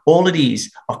systems. All of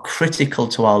these are critical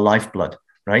to our lifeblood,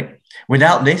 right?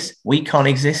 Without this, we can't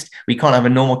exist. We can't have a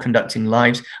normal conducting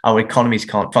lives. Our economies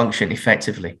can't function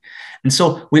effectively. And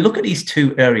so we look at these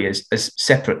two areas as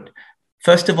separate.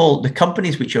 First of all, the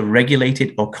companies which are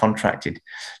regulated or contracted.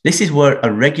 This is where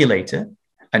a regulator,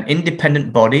 an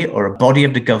independent body or a body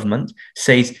of the government,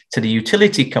 says to the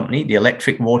utility company, the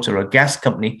electric, water or gas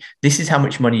company, this is how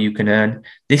much money you can earn.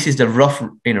 This is the rough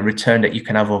return that you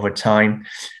can have over time.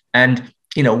 And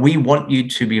we want you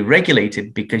to be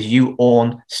regulated because you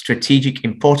own strategic,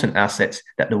 important assets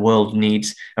that the world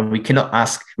needs. And we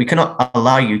cannot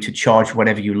allow you to charge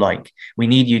whatever you like. We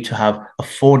need you to have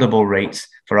affordable rates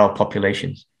for our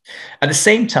populations. At the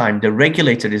same time, the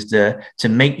regulator is there to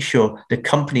make sure the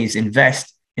companies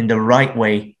invest in the right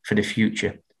way for the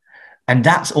future. And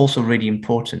that's also really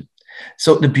important.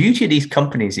 So the beauty of these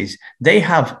companies is they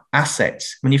have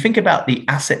assets. When you think about the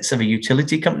assets of a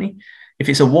utility company, if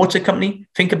it's a water company,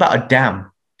 think about a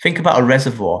dam, think about a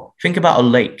reservoir, think about a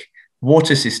lake,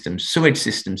 water systems, sewage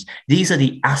systems. These are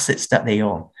the assets that they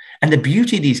own. And the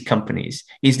beauty of these companies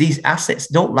is these assets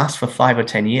don't last for 5 or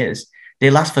 10 years.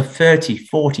 They last for 30,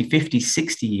 40, 50,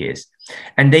 60 years.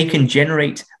 And they can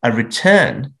generate a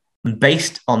return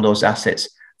based on those assets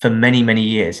for many, many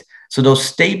years. So those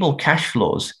stable cash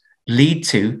flows lead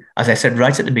to, as I said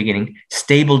right at the beginning,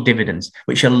 stable dividends,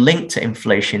 which are linked to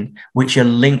inflation, which are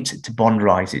linked to bond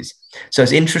rises. So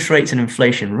as interest rates and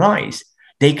inflation rise,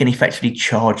 they can effectively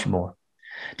charge more.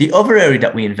 The other area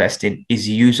that we invest in is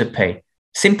user pay.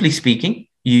 Simply speaking,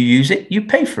 you use it, you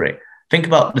pay for it. Think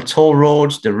about the toll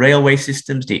roads, the railway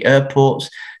systems, the airports,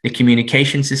 the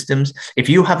communication systems. If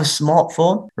you have a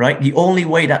smartphone, right, the only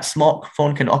way that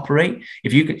smartphone can operate,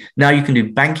 now you can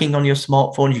do banking on your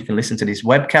smartphones, you can listen to this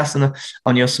webcast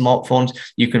on your smartphones,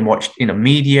 you can watch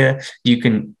media, you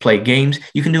can play games,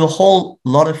 you can do a whole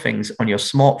lot of things on your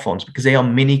smartphones because they are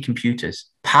mini computers,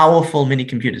 powerful mini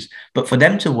computers. But for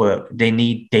them to work, they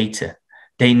need data.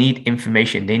 They need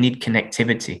information, they need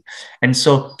connectivity. And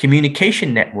so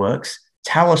communication networks,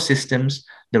 tower systems,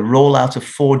 the rollout of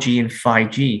 4G and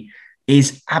 5G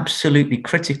is absolutely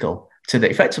critical to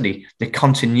effectively the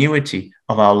continuity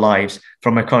of our lives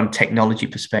from a kind of technology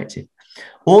perspective.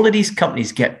 All of these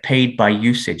companies get paid by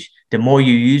usage. The more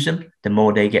you use them, the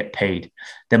more they get paid.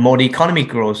 The more the economy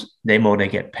grows, the more they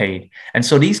get paid. And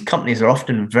so these companies are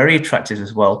often very attractive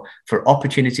as well for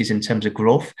opportunities in terms of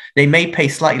growth. They may pay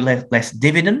slightly less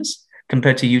dividends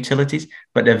compared to utilities,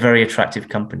 but they're very attractive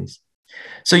companies.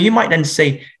 So you might then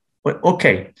say, well,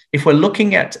 okay, if we're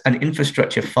looking at an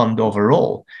infrastructure fund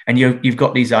overall, and you've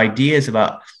got these ideas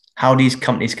about how these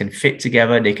companies can fit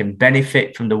together, they can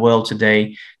benefit from the world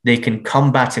today, they can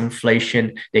combat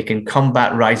inflation, they can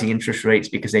combat rising interest rates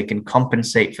because they can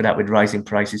compensate for that with rising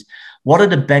prices. What are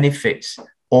the benefits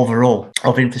overall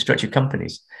of infrastructure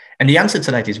companies? And the answer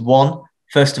to that is one,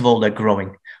 first of all, they're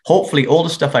growing. Hopefully all the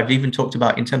stuff I've even talked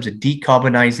about in terms of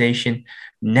decarbonization,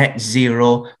 net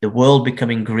zero, the world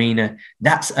becoming greener,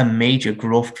 that's a major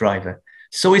growth driver.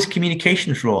 So is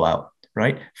communications rollout.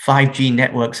 Right? 5G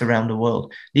networks around the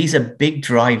world. These are big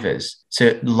drivers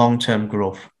to long-term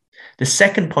growth. The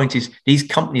second point is these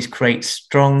companies create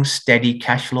strong, steady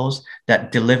cash flows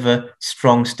that deliver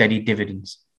strong, steady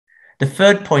dividends. The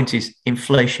third point is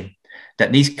inflation,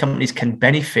 that these companies can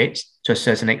benefit to a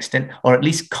certain extent, or at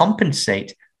least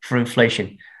compensate for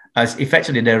inflation, as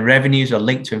effectively their revenues are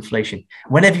linked to inflation.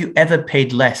 When have you ever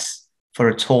paid less for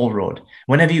a toll road?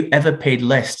 When have you ever paid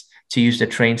less to use the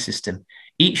train system?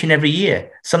 Each and every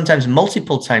year, sometimes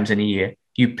multiple times in a year,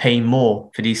 you pay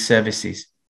more for these services,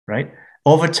 right?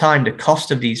 Over time, the cost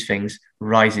of these things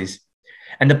rises.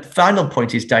 And the final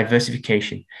point is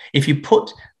diversification. If you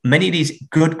put many of these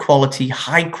good quality,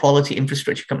 high quality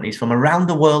infrastructure companies from around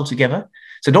the world together,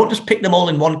 so don't just pick them all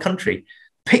in one country,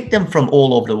 pick them from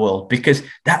all over the world, because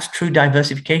that's true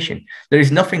diversification. There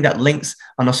is nothing that links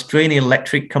an Australian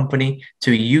electric company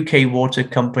to a UK water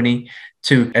company,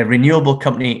 to a renewable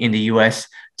company in the US,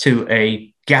 to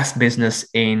a gas business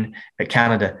in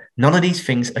Canada. None of these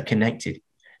things are connected.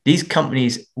 These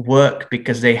companies work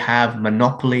because they have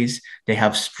monopolies. They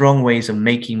have strong ways of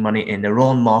making money in their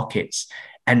own markets.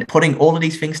 And putting all of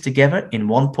these things together in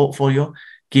one portfolio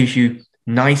gives you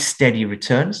nice, steady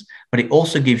returns, but it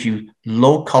also gives you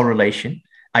low correlation,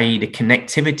 i.e. the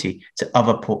connectivity to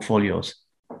other portfolios.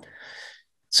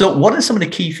 So what are some of the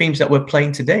key themes that we're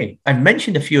playing today? I've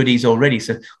mentioned a few of these already,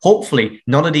 so hopefully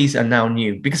none of these are now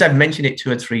new because I've mentioned it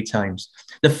 2 or 3 times.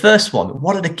 The first one,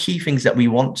 what are the key things that we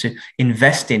want to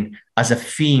invest in as a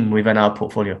theme within our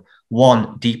portfolio?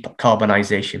 One,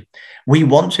 decarbonization. We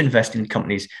want to invest in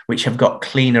companies which have got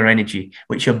cleaner energy,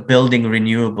 which are building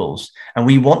renewables. And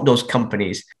we want those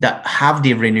companies that have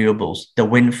the renewables, the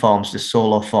wind farms, the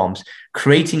solar farms,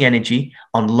 creating energy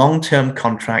on long-term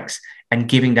contracts and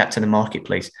giving that to the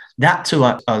marketplace. That to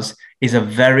us is a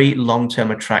very long-term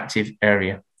attractive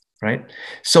area, right?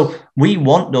 So we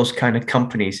want those kind of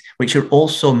companies which are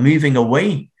also moving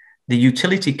away, the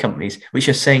utility companies, which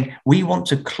are saying, we want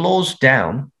to close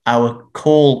down our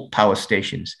coal power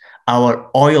stations,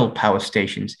 our oil power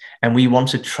stations, and we want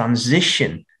to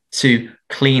transition to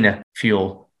cleaner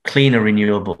fuel, cleaner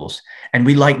renewables. And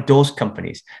we like those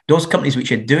companies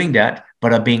which are doing that,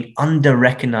 but are being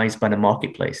under-recognized by the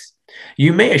marketplace.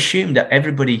 You may assume that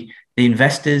everybody, the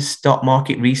investors, stock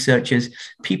market researchers,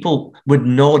 people would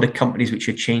know the companies which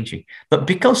are changing. But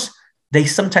because they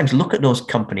sometimes look at those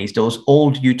companies, those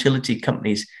old utility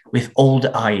companies, with old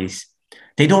eyes,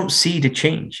 they don't see the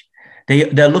change.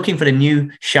 They're looking for the new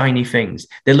shiny things.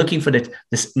 They're looking for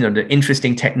the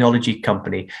interesting technology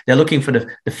company. They're looking for the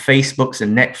Facebooks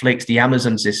and Netflix, the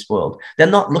Amazons this world. They're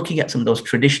not looking at some of those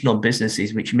traditional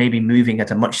businesses which may be moving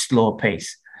at a much slower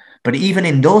pace. But even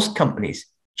in those companies,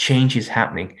 change is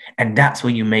happening. And that's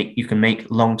where you can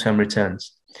make long-term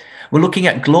returns. We're looking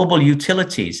at global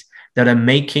utilities that are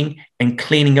making and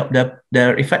cleaning up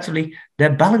their effectively their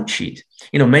balance sheet.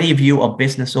 Many of you are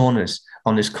business owners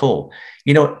on this call.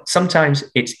 Sometimes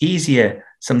it's easier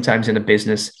in a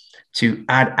business to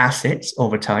add assets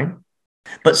over time,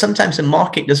 but sometimes the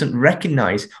market doesn't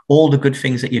recognize all the good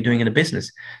things that you're doing in a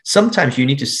business. Sometimes you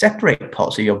need to separate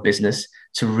parts of your business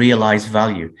to realize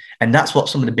value. And that's what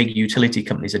some of the big utility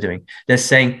companies are doing. They're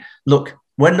saying, look,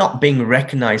 we're not being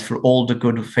recognized for all the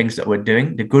good things that we're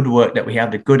doing, the good work that we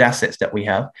have, the good assets that we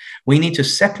have. We need to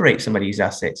separate some of these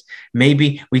assets.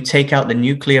 Maybe we take out the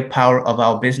nuclear power of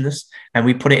our business and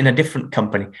we put it in a different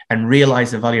company and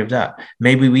realize the value of that.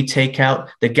 Maybe we take out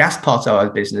the gas part of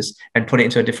our business and put it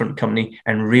into a different company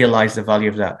and realize the value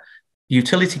of that.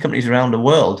 Utility companies around the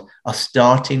world are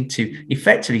starting to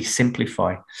effectively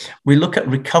simplify. We look at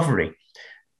recovery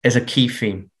as a key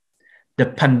theme. The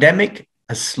pandemic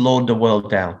has slowed the world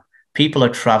down. People are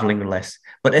traveling less,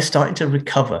 but they're starting to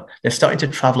recover. They're starting to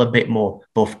travel a bit more,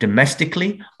 both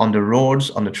domestically, on the roads,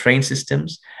 on the train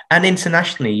systems, and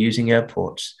internationally using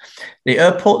airports. The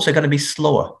airports are going to be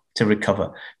slower to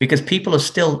recover because people are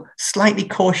still slightly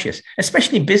cautious,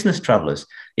 especially business travelers.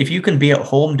 If you can be at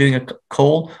home doing a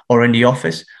call or in the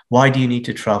office, why do you need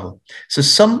to travel? So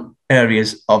some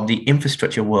areas of the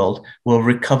infrastructure world will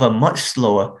recover much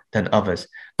slower than others.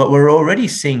 But we're already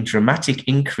seeing dramatic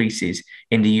increases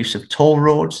in the use of toll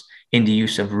roads, in the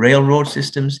use of railroad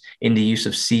systems, in the use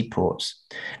of seaports.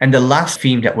 And the last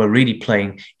theme that we're really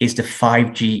playing is the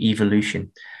 5G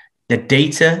evolution. The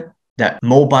data that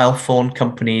mobile phone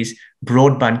companies,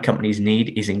 broadband companies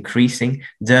need is increasing.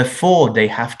 Therefore, they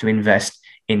have to invest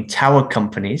in tower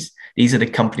companies. These are the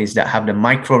companies that have the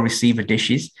micro receiver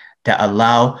dishes that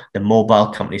allow the mobile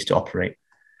companies to operate.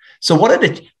 So what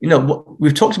are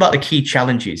we've talked about the key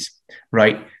challenges,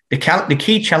 right? The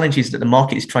key challenges that the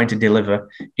market is trying to deliver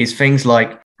is things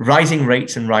like rising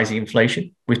rates and rising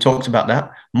inflation. We've talked about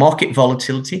that. Market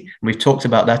volatility. We've talked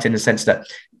about that in the sense that,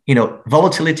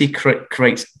 volatility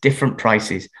creates different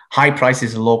prices, high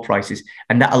prices and low prices.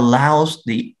 And that allows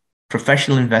the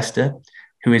professional investor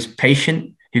who is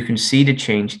patient, who can see the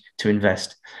change, to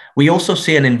invest. We also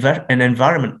see an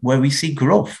environment where we see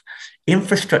growth.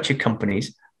 Infrastructure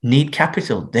companies need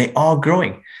capital. They are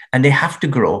growing and they have to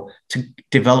grow to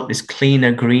develop this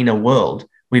cleaner, greener world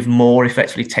with more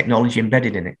effectively technology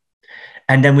embedded in it.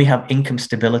 And then we have income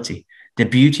stability. The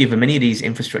beauty of many of these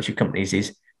infrastructure companies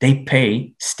is they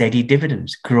pay steady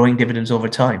dividends, growing dividends over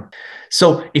time.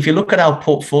 So if you look at our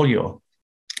portfolio,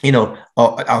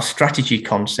 our strategy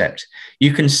concept,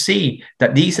 you can see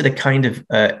that these are the kind of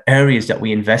areas that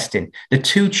we invest in. The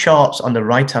two charts on the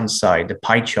right-hand side, the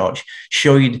pie chart,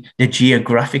 show you the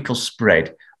geographical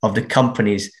spread of the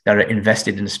companies that are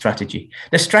invested in the strategy.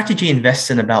 The strategy invests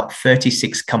in about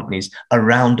 36 companies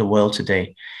around the world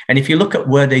today. And if you look at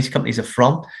where these companies are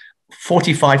from,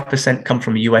 45% come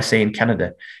from USA and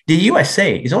Canada. The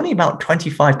USA is only about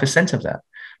 25% of that.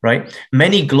 Right?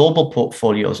 Many global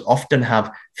portfolios often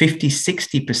have 50,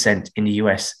 60% in the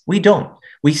US. We don't.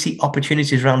 We see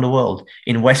opportunities around the world,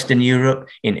 in Western Europe,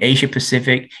 in Asia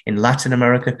Pacific, in Latin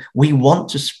America. We want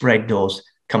to spread those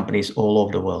companies all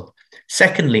over the world.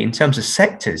 Secondly, in terms of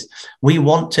sectors, we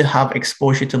want to have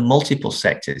exposure to multiple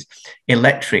sectors,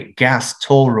 electric, gas,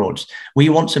 toll roads. We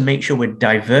want to make sure we're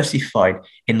diversified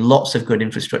in lots of good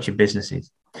infrastructure businesses.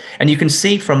 And you can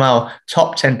see from our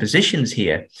top 10 positions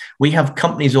here, we have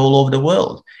companies all over the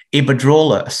world.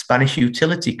 Iberdrola, a Spanish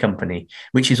utility company,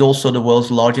 which is also the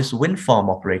world's largest wind farm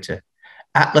operator.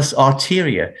 Atlas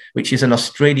Arteria, which is an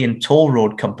Australian toll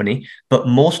road company, but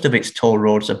most of its toll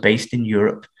roads are based in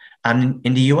Europe and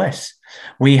in the US.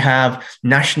 We have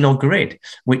National Grid,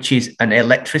 which is an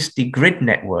electricity grid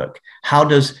network.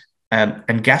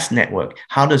 And gas network.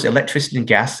 How does electricity and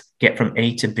gas get from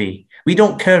A to B? We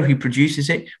don't care who produces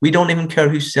it. We don't even care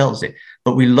who sells it.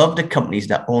 But we love the companies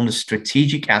that own the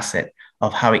strategic asset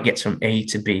of how it gets from A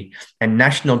to B. And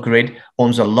National Grid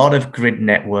owns a lot of grid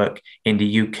network in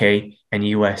the UK and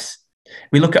US.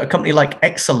 We look at a company like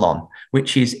Exelon,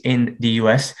 which is in the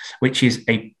US, which is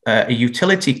a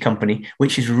utility company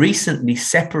which has recently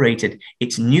separated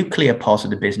its nuclear part of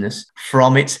the business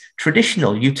from its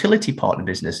traditional utility part of the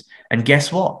business. And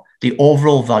guess what? The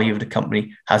overall value of the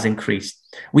company has increased.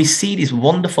 We see these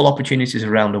wonderful opportunities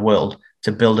around the world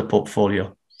to build a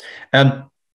portfolio.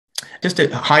 Just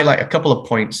to highlight a couple of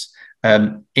points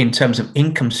in terms of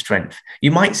income strength,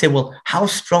 you might say, well, how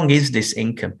strong is this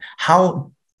income?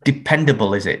 How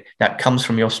dependable is it that comes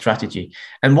from your strategy?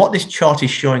 And what this chart is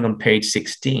showing on page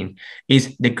 16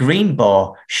 is the green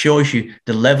bar shows you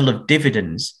the level of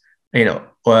dividends,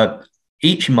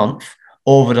 each month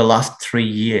over the last 3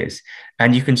 years.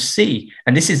 And you can see,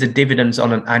 and this is the dividends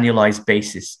on an annualized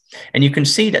basis. And you can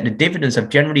see that the dividends have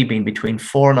generally been between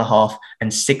 4.5%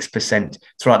 and 6%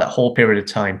 throughout that whole period of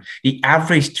time. The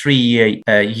average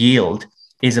 3-year yield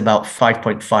is about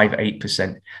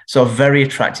 5.58%. So a very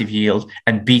attractive yield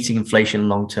and beating inflation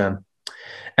long term.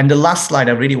 And the last slide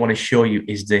I really want to show you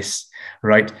is this,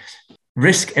 right?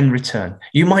 Risk and return.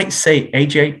 You might say,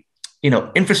 AJ,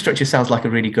 infrastructure sounds like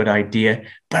a really good idea,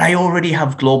 but I already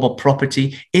have global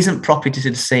property. Isn't property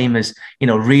the same as,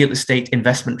 real estate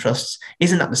investment trusts?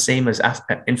 Isn't that the same as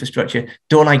infrastructure?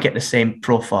 Don't I get the same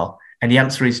profile? And the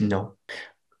answer is no.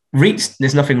 REITs,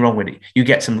 there's nothing wrong with it. You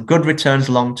get some good returns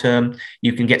long term.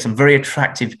 You can get some very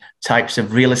attractive types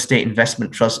of real estate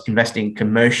investment trusts, investing in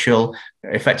commercial,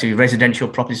 effectively residential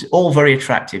properties, all very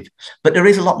attractive. But there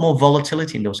is a lot more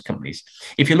volatility in those companies.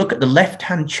 If you look at the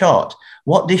left-hand chart,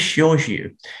 what this shows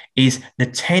you is the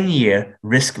 10-year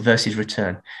risk versus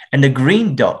return. And the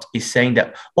green dot is saying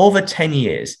that over 10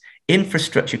 years,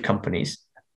 infrastructure companies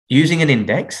using an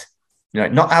index,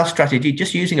 not our strategy,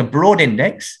 just using a broad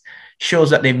index,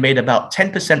 shows that they've made about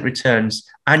 10% returns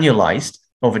annualized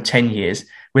over 10 years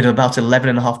with about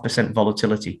 11.5%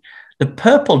 volatility. The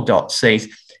purple dot says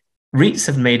REITs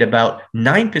have made about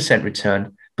 9%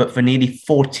 return, but for nearly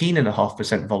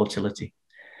 14.5% volatility.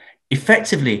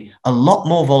 Effectively, a lot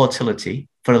more volatility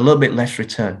for a little bit less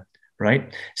return,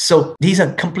 right? So these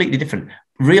are completely different.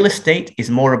 Real estate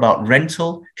is more about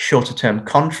rental, shorter term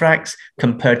contracts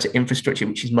compared to infrastructure,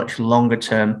 which is much longer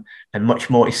term and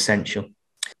much more essential.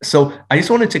 So I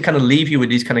just wanted to kind of leave you with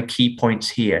these kind of key points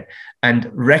here and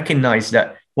recognize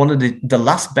that one of the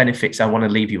last benefits I want to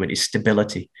leave you with is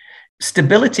stability.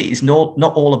 Stability is not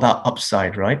all about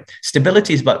upside, right?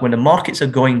 Stability is about when the markets are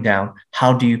going down,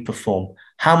 how do you perform?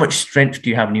 How much strength do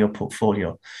you have in your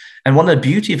portfolio? And one of the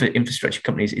beauty of infrastructure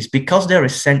companies is because they're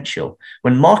essential,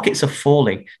 when markets are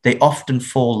falling, they often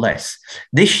fall less.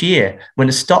 This year, when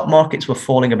the stock markets were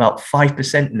falling about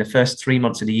 5% in the first 3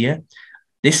 months of the year,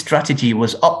 this strategy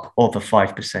was up over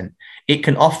 5%. It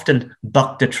can often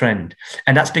buck the trend.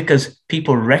 And that's because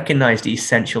people recognize the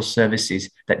essential services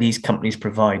that these companies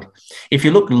provide. If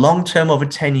you look long-term over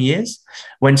 10 years,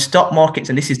 when stock markets,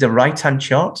 and this is the right-hand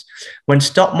chart, when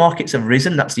stock markets have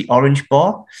risen, that's the orange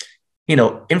bar,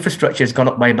 infrastructure has gone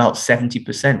up by about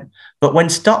 70%. But when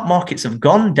stock markets have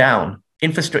gone down,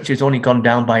 infrastructure has only gone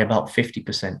down by about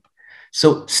 50%.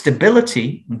 So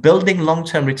stability, building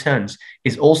long-term returns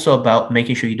is also about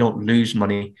making sure you don't lose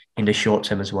money in the short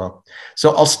term as well.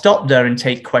 So I'll stop there and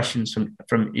take questions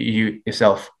from you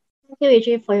yourself. Thank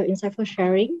you, Ajay, for your insightful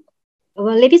sharing.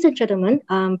 Well, ladies and gentlemen,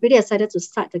 I'm pretty excited to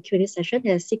start the Q&A session.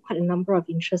 I see quite a number of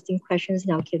interesting questions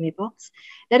in our Q&A box.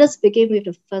 Let us begin with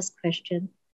the first question.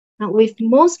 Now, with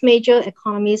most major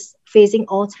economies facing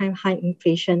all-time high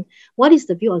inflation, what is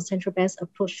the view of central bank's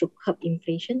approach to curb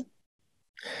inflation?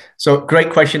 So great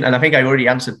question. And I think I already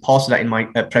answered part of that in my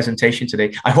presentation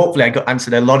today. Hopefully I got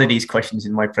answered a lot of these questions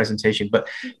in my presentation, but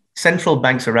central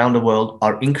banks around the world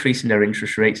are increasing their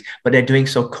interest rates, but they're doing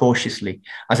so cautiously.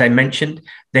 As I mentioned,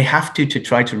 they have to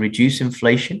try to reduce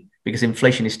inflation because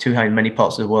inflation is too high in many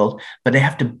parts of the world, but they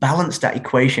have to balance that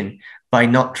equation by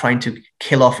not trying to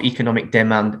kill off economic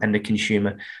demand and the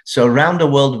consumer. So around the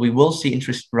world, we will see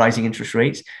rising interest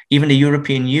rates. Even the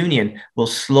European Union will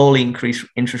slowly increase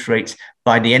interest rates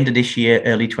by the end of this year,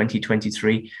 early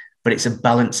 2023. but it's a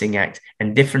balancing act.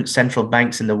 And different central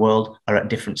banks in the world are at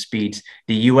different speeds.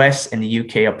 The US and the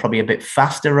UK are probably a bit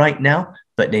faster right now,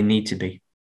 but they need to be.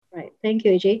 Right. Thank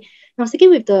you, Ajay. Now, sticking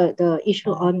with the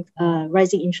issue on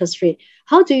rising interest rate,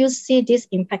 how do you see this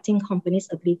impacting companies'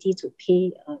 ability to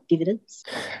pay dividends?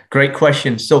 Great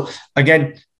question. So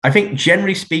again, I think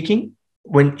generally speaking,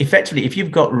 if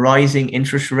you've got rising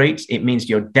interest rates, it means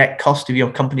your debt cost of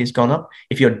your company has gone up.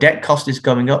 If your debt cost is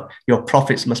going up, your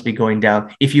profits must be going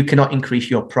down if you cannot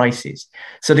increase your prices.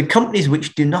 So the companies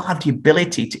which do not have the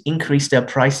ability to increase their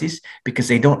prices because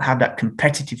they don't have that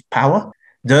competitive power,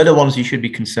 they're the ones you should be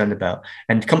concerned about.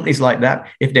 And companies like that,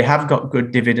 if they have got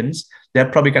good dividends, they're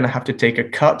probably going to have to take a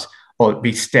cut or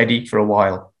be steady for a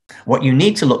while. What you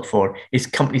need to look for is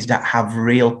companies that have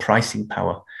real pricing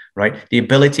power, right? The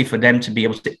ability for them to be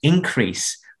able to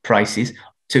increase prices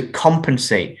to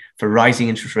compensate for rising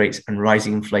interest rates and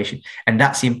rising inflation. And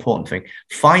that's the important thing.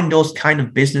 Find those kind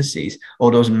of businesses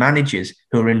or those managers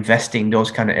who are investing in those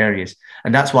kind of areas.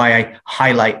 And that's why I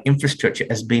highlight infrastructure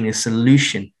as being a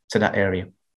solution to that area.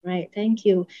 Right, thank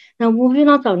you. Now, moving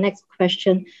on to our next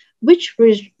question. Which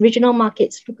regional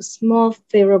markets look more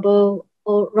favorable,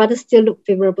 or rather still look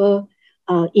favorable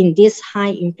in this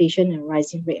high inflation and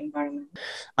rising rate environment?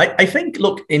 I think,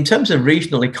 look, in terms of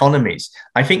regional economies,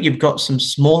 I think you've got some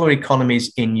smaller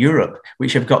economies in Europe,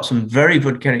 which have got some very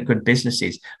good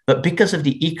businesses. But because of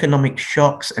the economic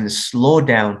shocks and the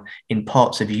slowdown in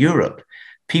parts of Europe,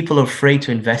 people are afraid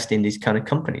to invest in these kind of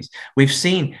companies. We've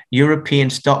seen European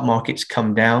stock markets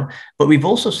come down, but we've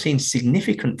also seen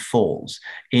significant falls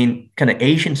in kind of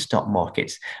Asian stock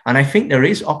markets. And I think there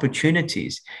is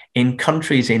opportunities in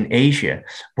countries in Asia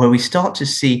where we start to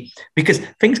see, because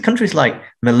countries like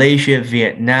Malaysia,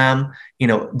 Vietnam,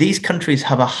 these countries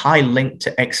have a high link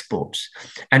to exports.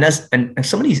 And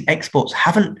some of these exports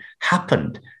haven't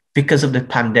happened because of the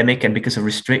pandemic and because of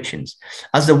restrictions.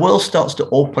 As the world starts to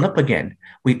open up again,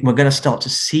 we're going to start to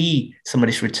see some of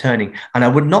this returning. And I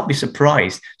would not be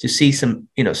surprised to see some,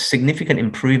 significant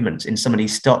improvements in some of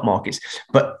these stock markets,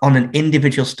 but on an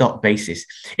individual stock basis.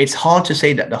 It's hard to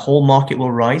say that the whole market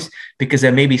will rise because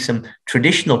there may be some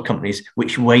traditional companies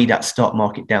which weigh that stock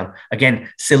market down. Again,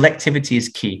 selectivity is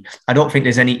key. I don't think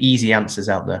there's any easy answers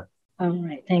out there. All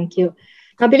right, thank you.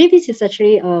 I believe this is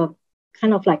actually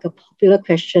kind of like a popular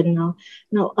question now.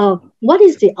 Now, what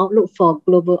is the outlook for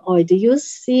global oil? Do you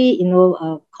see,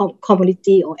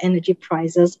 commodity or energy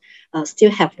prices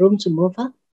still have room to move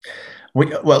up?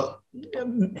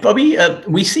 Bobby,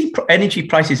 we see energy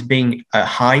prices being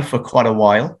high for quite a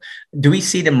while. Do we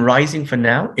see them rising for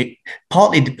now? It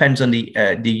partly depends on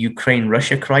the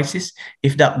Ukraine-Russia crisis.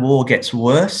 If that war gets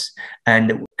worse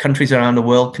and countries around the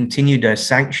world continue their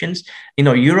sanctions,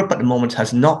 Europe at the moment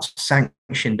has not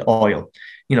sanctioned oil.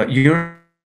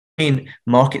 European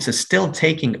markets are still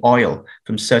taking oil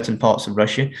from certain parts of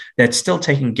Russia. They're still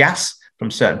taking gas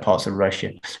from certain parts of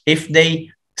Russia. If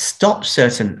they stop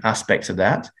certain aspects of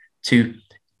that to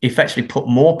effectively put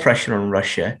more pressure on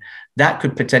Russia, that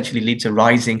could potentially lead to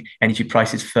rising energy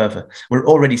prices further. We're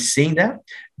already seeing that.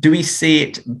 Do we see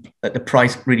it at the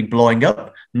price really blowing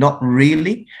up? Not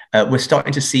really. We're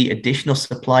starting to see additional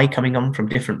supply coming on from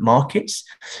different markets,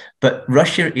 but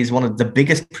Russia is one of the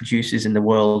biggest producers in the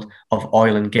world of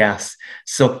oil and gas.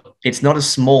 So it's not a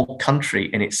small country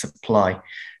in its supply.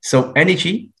 So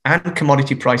energy and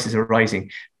commodity prices are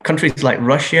rising. Countries like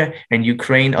Russia and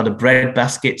Ukraine are the bread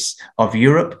baskets of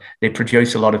Europe. They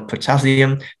produce a lot of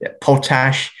potassium,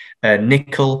 potash,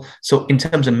 nickel. So in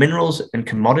terms of minerals and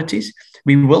commodities,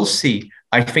 we will see,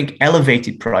 I think,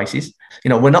 elevated prices.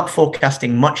 We're not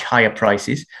forecasting much higher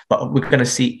prices, but we're going to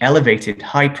see elevated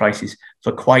high prices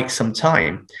for quite some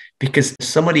time because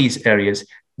some of these areas,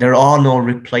 there are no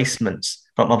replacements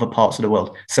from other parts of the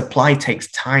world. Supply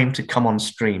takes time to come on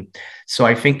stream. So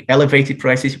I think elevated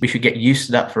prices, we should get used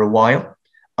to that for a while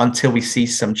until we see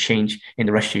some change in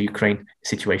the Russia-Ukraine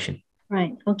situation.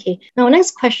 Right. Okay. Now,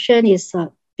 next question is,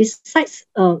 besides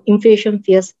inflation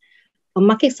fears,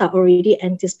 markets are already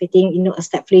anticipating, a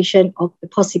stagflation or a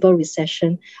possible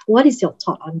recession. What is your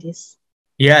thought on this?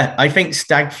 Yeah, I think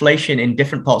stagflation in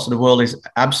different parts of the world is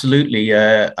absolutely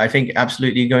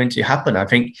going to happen. I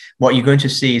think what you're going to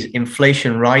see is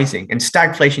inflation rising, and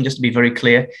stagflation, just to be very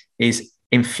clear, is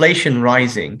inflation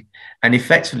rising and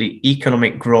effectively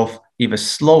economic growth either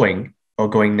slowing or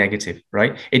going negative,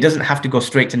 right? It doesn't have to go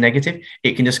straight to negative.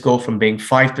 It can just go from being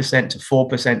 5% to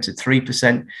 4% to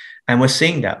 3%. And we're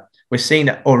seeing that. We're seeing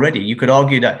that already. You could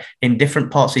argue that in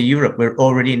different parts of Europe, we're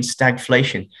already in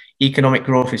stagflation. Economic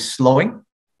growth is slowing,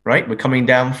 right? We're coming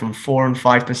down from 4% and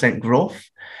 5% growth.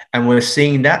 And we're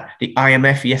seeing that the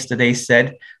IMF yesterday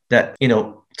said that,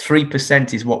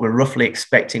 3% is what we're roughly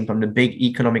expecting from the big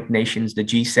economic nations, the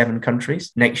G7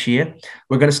 countries next year,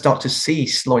 we're going to start to see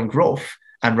slowing growth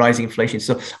and rising inflation.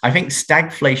 So I think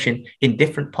stagflation in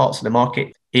different parts of the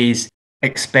market is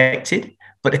expected.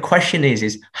 But the question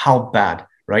is how bad,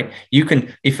 right? You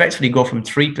can effectively go from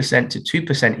 3% to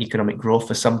 2% economic growth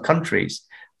for some countries.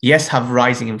 Yes, have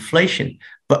rising inflation,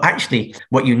 but actually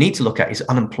what you need to look at is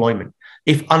unemployment.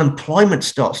 If unemployment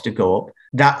starts to go up,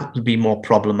 that would be more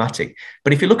problematic.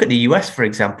 But if you look at the US, for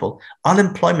example,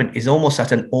 unemployment is almost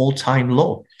at an all-time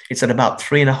low. It's at about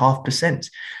 3.5%.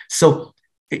 So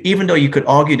even though you could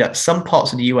argue that some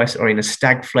parts of the US are in a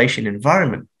stagflation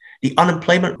environment, the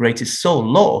unemployment rate is so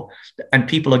low and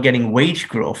people are getting wage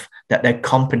growth that they're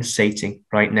compensating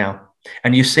right now.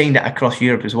 And you're seeing that across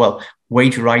Europe as well.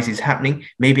 Wage rise is happening,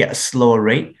 maybe at a slower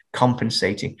rate,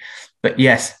 compensating. But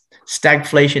yes,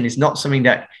 stagflation is not something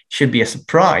that should be a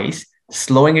surprise.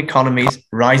 Slowing economies,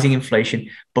 rising inflation,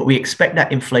 but we expect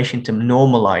that inflation to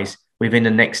normalize within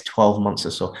the next 12 months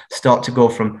or so. Start to go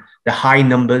from the high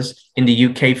numbers in the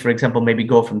UK, for example, maybe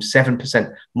go from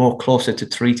 7% more closer to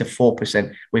 3 to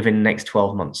 4% within the next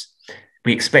 12 months.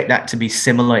 We expect that to be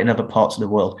similar in other parts of the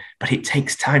world, but it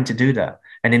takes time to do that.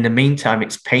 And in the meantime,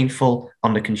 it's painful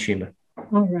on the consumer.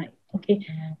 All right. Okay.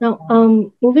 Now,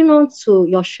 moving on to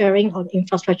your sharing on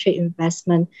infrastructure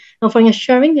investment. Now, from your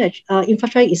sharing,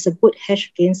 infrastructure is a good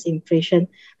hedge against inflation.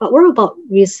 But what about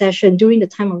recession? During the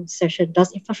time of recession,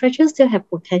 does infrastructure still have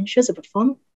potential to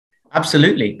perform?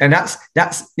 Absolutely, and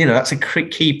that's a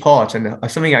key part, and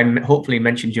something I hopefully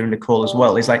mentioned during the call as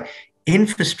well. Is like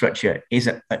infrastructure is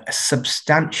a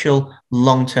substantial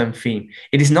long-term theme.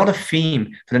 It is not a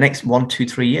theme for the next 1, 2,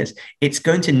 3 years. It's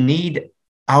going to need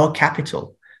our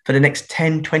capital for the next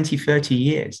 10, 20, 30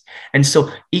 years. And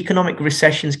so economic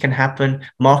recessions can happen,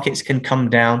 markets can come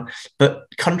down, but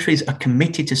countries are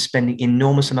committed to spending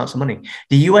enormous amounts of money.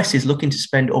 The US is looking to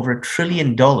spend over $1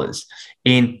 trillion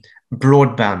in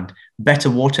broadband,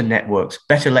 better water networks,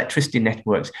 better electricity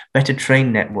networks, better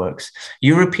train networks.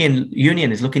 European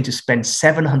Union is looking to spend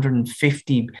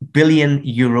 750 billion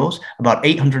euros, about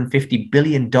 $850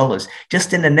 billion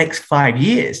just in the next 5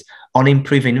 years on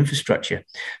improving infrastructure.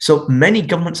 So many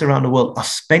governments around the world are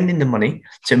spending the money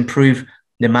to improve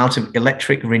the amount of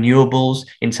electric renewables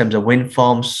in terms of wind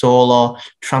farms, solar,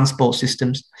 transport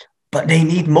systems, but they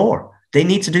need more. They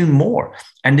need to do more.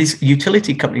 And these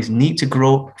utility companies need to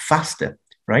grow faster,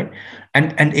 right?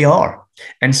 And they are.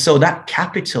 And so that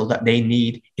capital that they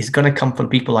need is going to come from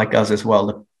people like us as well,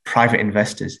 the private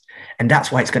investors. And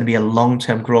that's why it's going to be a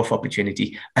long-term growth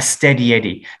opportunity, a steady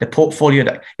eddy, the portfolio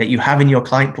that you have in your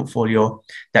client portfolio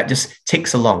that just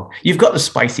ticks along. You've got the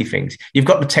spicy things. You've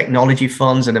got the technology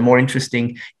funds and the more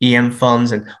interesting EM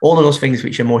funds and all of those things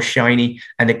which are more shiny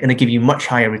and they're going to give you much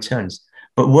higher returns.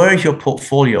 But where is your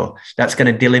portfolio that's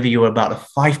going to deliver you about a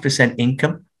 5%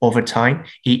 income over time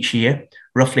each year,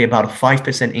 roughly about a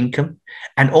 5% income,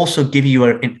 and also give you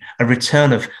a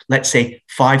return of, let's say,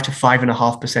 5 to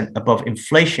 5.5% above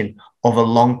inflation over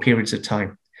long periods of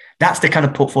time? That's the kind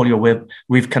of portfolio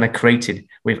we've kind of created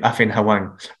with Affin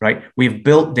Hwang, right? We've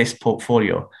built this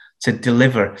portfolio to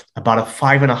deliver about a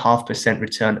 5.5%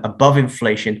 return above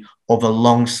inflation over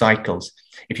long cycles.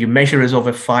 If you measure us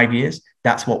over 5 years,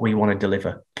 that's what we want to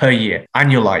deliver per year,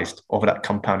 annualized over that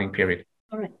compounding period.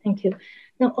 All right, thank you.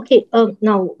 Now, okay.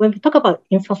 Now, when we talk about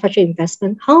infrastructure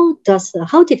investment, how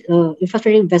did infrastructure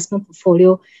investment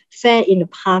portfolio fare in the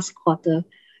past quarter?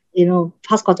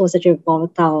 Past quarter was actually a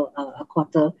volatile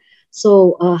quarter.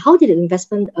 So, how did the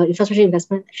infrastructure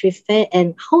investment actually fare,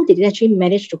 and how did it actually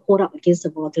manage to hold up against the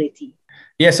volatility?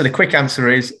 Yeah, so the quick answer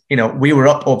is, we were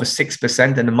up over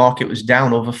 6% and the market was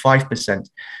down over 5%.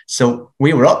 So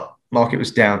we were up, market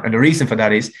was down. And the reason for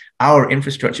that is our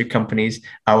infrastructure companies,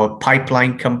 our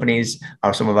pipeline companies,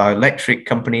 some of our electric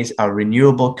companies, our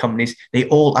renewable companies, they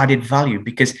all added value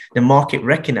because the market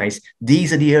recognized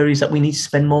these are the areas that we need to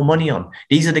spend more money on.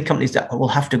 These are the companies that will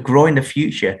have to grow in the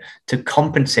future to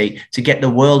compensate, to get the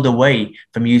world away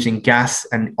from using gas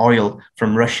and oil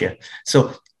from Russia.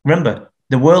 So remember,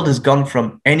 the world has gone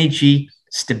from energy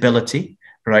stability,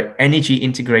 right? Energy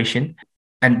integration,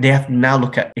 and they have to now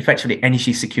look at effectively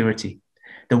energy security.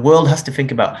 The world has to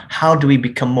think about how do we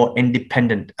become more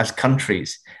independent as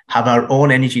countries, have our own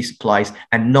energy supplies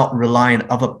and not rely on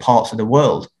other parts of the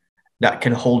world that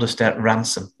can hold us at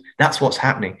ransom. That's what's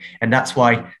happening. And that's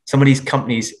why some of these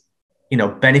companies,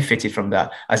 benefited from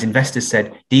that. As investors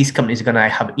said, these companies are going to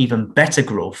have even better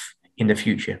growth in the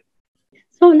future.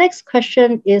 So next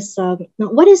question is,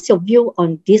 what is your view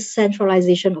on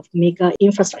decentralization of mega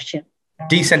infrastructure?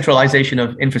 Decentralization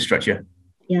of infrastructure.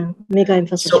 Yeah, mega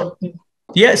infrastructure.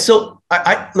 So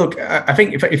I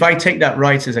think if I take that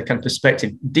right as a kind of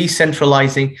perspective,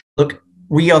 decentralizing, look,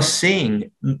 we are seeing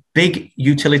big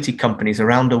utility companies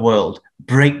around the world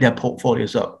break their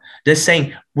portfolios up. They're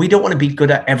saying, we don't want to be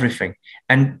good at everything.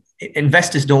 And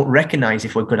investors don't recognize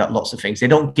if we're good at lots of things. They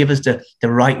don't give us the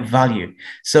right value.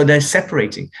 So they're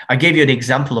separating. I gave you an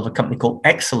example of a company called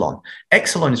Exelon.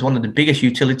 Exelon is one of the biggest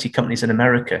utility companies in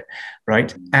America,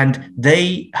 right? And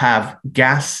they have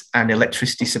gas and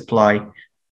electricity supply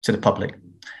to the public.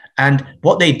 And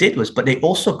what they did was, but they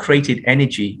also created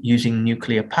energy using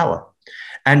nuclear power.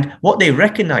 And what they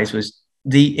recognized was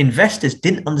the investors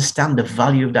didn't understand the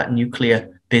value of that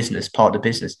nuclear business, part of the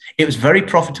business. It was very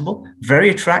profitable, very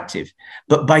attractive.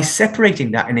 But by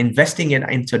separating that and investing it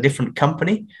into a different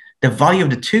company, the value of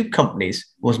the two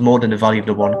companies was more than the value of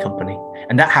the one company.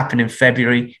 And that happened in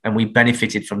February, and we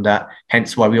benefited from that.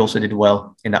 Hence why we also did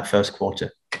well in that first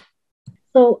quarter.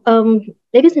 So,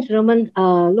 ladies and gentlemen,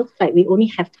 looks like we only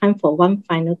have time for one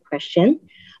final question.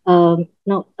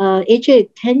 Now,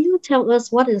 Ajay, can you tell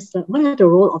us what are the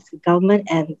role of the government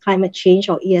and climate change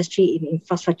or ESG in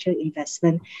infrastructure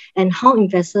investment, and how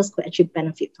investors could actually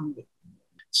benefit from it?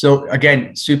 So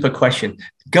again, super question.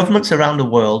 Governments around the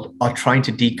world are trying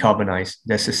to decarbonize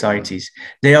their societies.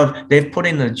 They've put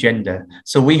in an agenda.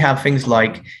 So we have things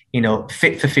like,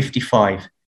 Fit for 55,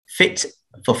 Fit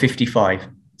for 55.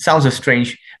 Sounds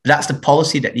strange, but that's the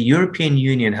policy that the European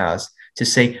Union has to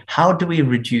say, how do we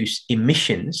reduce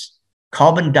emissions,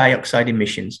 carbon dioxide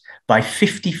emissions, by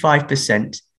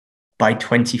 55% by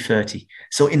 2030?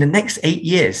 So in the next 8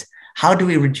 years, how do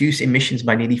we reduce emissions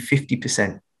by nearly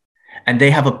 50%? And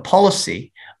they have a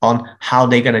policy on how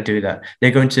they're going to do that. They're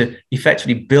going to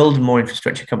effectively build more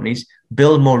infrastructure companies,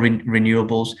 build more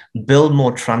renewables, build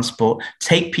more transport,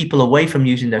 take people away from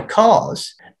using their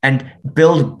cars, and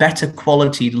build better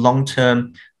quality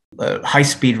long-term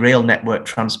high-speed rail network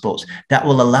transports that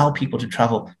will allow people to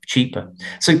travel cheaper.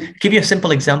 So give you a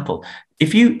simple example.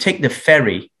 If you take the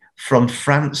ferry from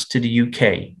France to the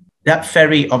UK, that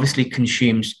ferry obviously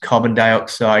consumes carbon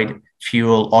dioxide,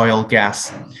 fuel, oil,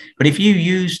 gas. But if you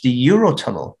use the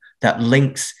Eurotunnel that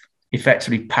links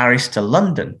effectively Paris to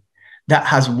London, that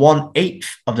has 1/8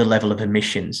 of the level of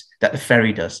emissions that the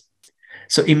ferry does.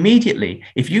 So immediately,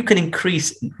 if you can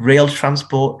increase rail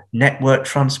transport, network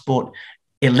transport,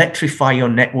 electrify your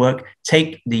network,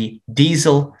 take the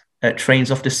diesel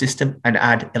trains off the system and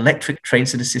add electric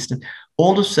trains to the system,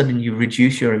 all of a sudden you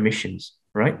reduce your emissions,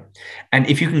 right? And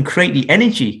if you can create the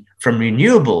energy from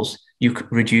renewables, you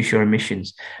could reduce your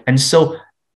emissions. And so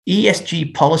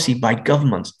ESG policy by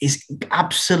governments is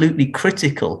absolutely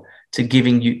critical to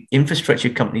giving you infrastructure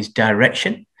companies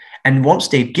direction. And once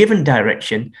they've given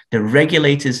direction, the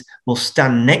regulators will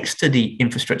stand next to the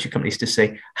infrastructure companies to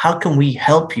say, how can we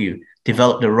help you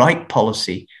develop the right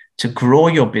policy to grow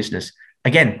your business?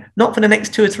 Again, not for the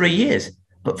next 2 or 3 years,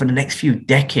 but for the next few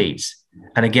decades.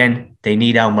 And again, they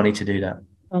need our money to do that.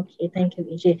 Okay, thank you,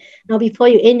 Ajay. Now, before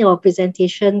you end your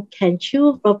presentation, can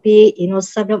you probably,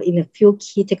 sum up in a few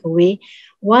key takeaways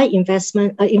why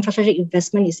infrastructure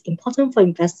investment is important for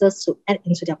investors to add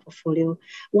into their portfolio?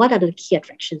 What are the key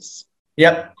attractions?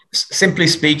 Yep. Simply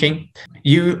speaking,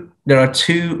 there are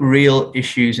two real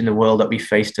issues in the world that we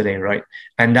face today, right?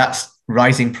 And that's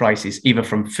rising prices, either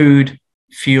from food,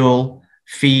 fuel,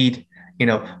 feed,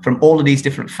 from all of these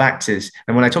different factors.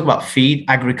 And when I talk about feed,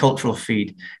 agricultural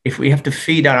feed, if we have to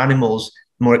feed our animals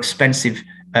more expensive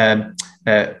kind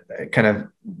of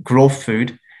growth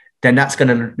food, then that's going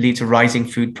to lead to rising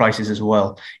food prices as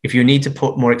well. If you need to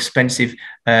put more expensive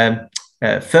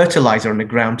fertilizer on the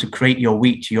ground to create your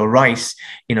wheat, your rice,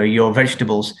 your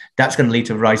vegetables, that's going to lead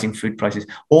to rising food prices.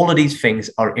 All of these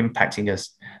things are impacting us.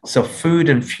 So food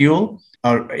and fuel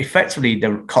are effectively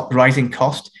the rising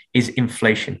cost is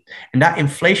inflation. And that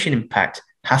inflation impact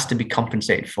has to be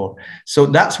compensated for. So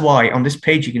that's why on this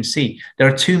page, you can see there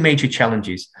are two major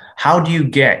challenges. How do you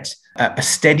get a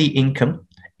steady income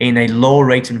in a low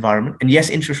rate environment? And yes,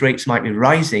 interest rates might be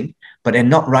rising, but they're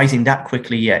not rising that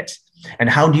quickly yet. And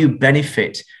how do you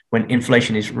benefit when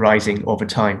inflation is rising over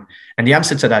time? And the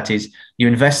answer to that is you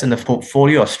invest in a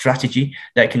portfolio or strategy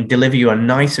that can deliver you a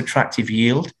nice, attractive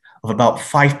yield of about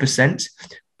 5%,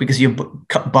 because you're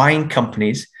buying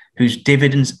companies whose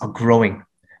dividends are growing.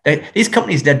 These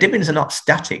companies, their dividends are not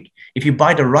static. If you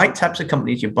buy the right types of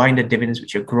companies, you're buying the dividends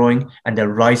which are growing and they're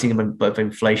rising above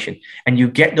inflation. And you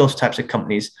get those types of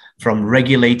companies from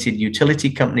regulated utility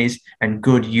companies and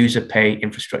good user pay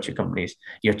infrastructure companies,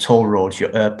 your toll roads,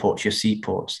 your airports, your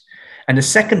seaports. And the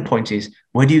second point is,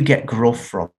 where do you get growth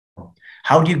from?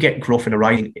 How do you get growth in a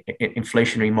rising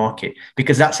inflationary market?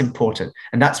 Because that's important.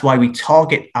 And that's why we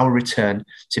target our return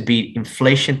to be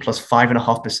inflation plus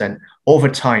 5.5% over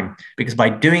time. Because by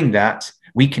doing that,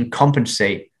 we can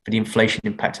compensate for the inflation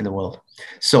impact in the world.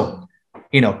 So,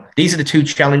 these are the two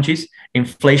challenges: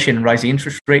 inflation and rising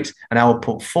interest rates. And our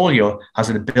portfolio has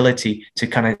an ability to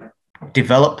kind of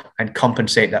develop and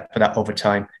compensate for that over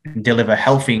time and deliver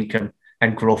healthy income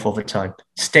and growth over time.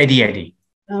 Steady Eddie.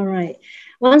 All right.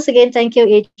 Once again, thank you,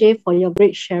 Ajay, for your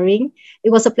great sharing.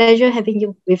 It was a pleasure having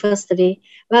you with us today.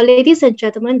 Well, ladies and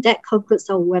gentlemen, that concludes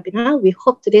our webinar. We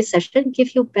hope today's session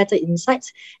gives you better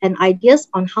insights and ideas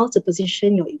on how to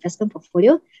position your investment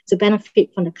portfolio to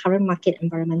benefit from the current market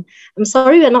environment. I'm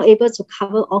sorry we're not able to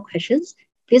cover all questions.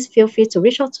 Please feel free to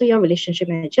reach out to your relationship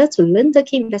manager to learn the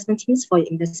key investment themes for your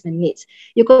investment needs.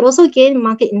 You could also gain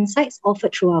market insights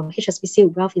offered through our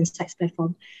HSBC Wealth Insights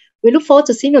platform. We look forward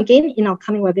to seeing you again in our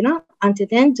coming webinar. Until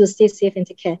then, do stay safe and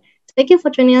take care. Thank you for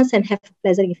joining us and have a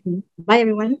pleasant evening. Bye,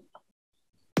 everyone.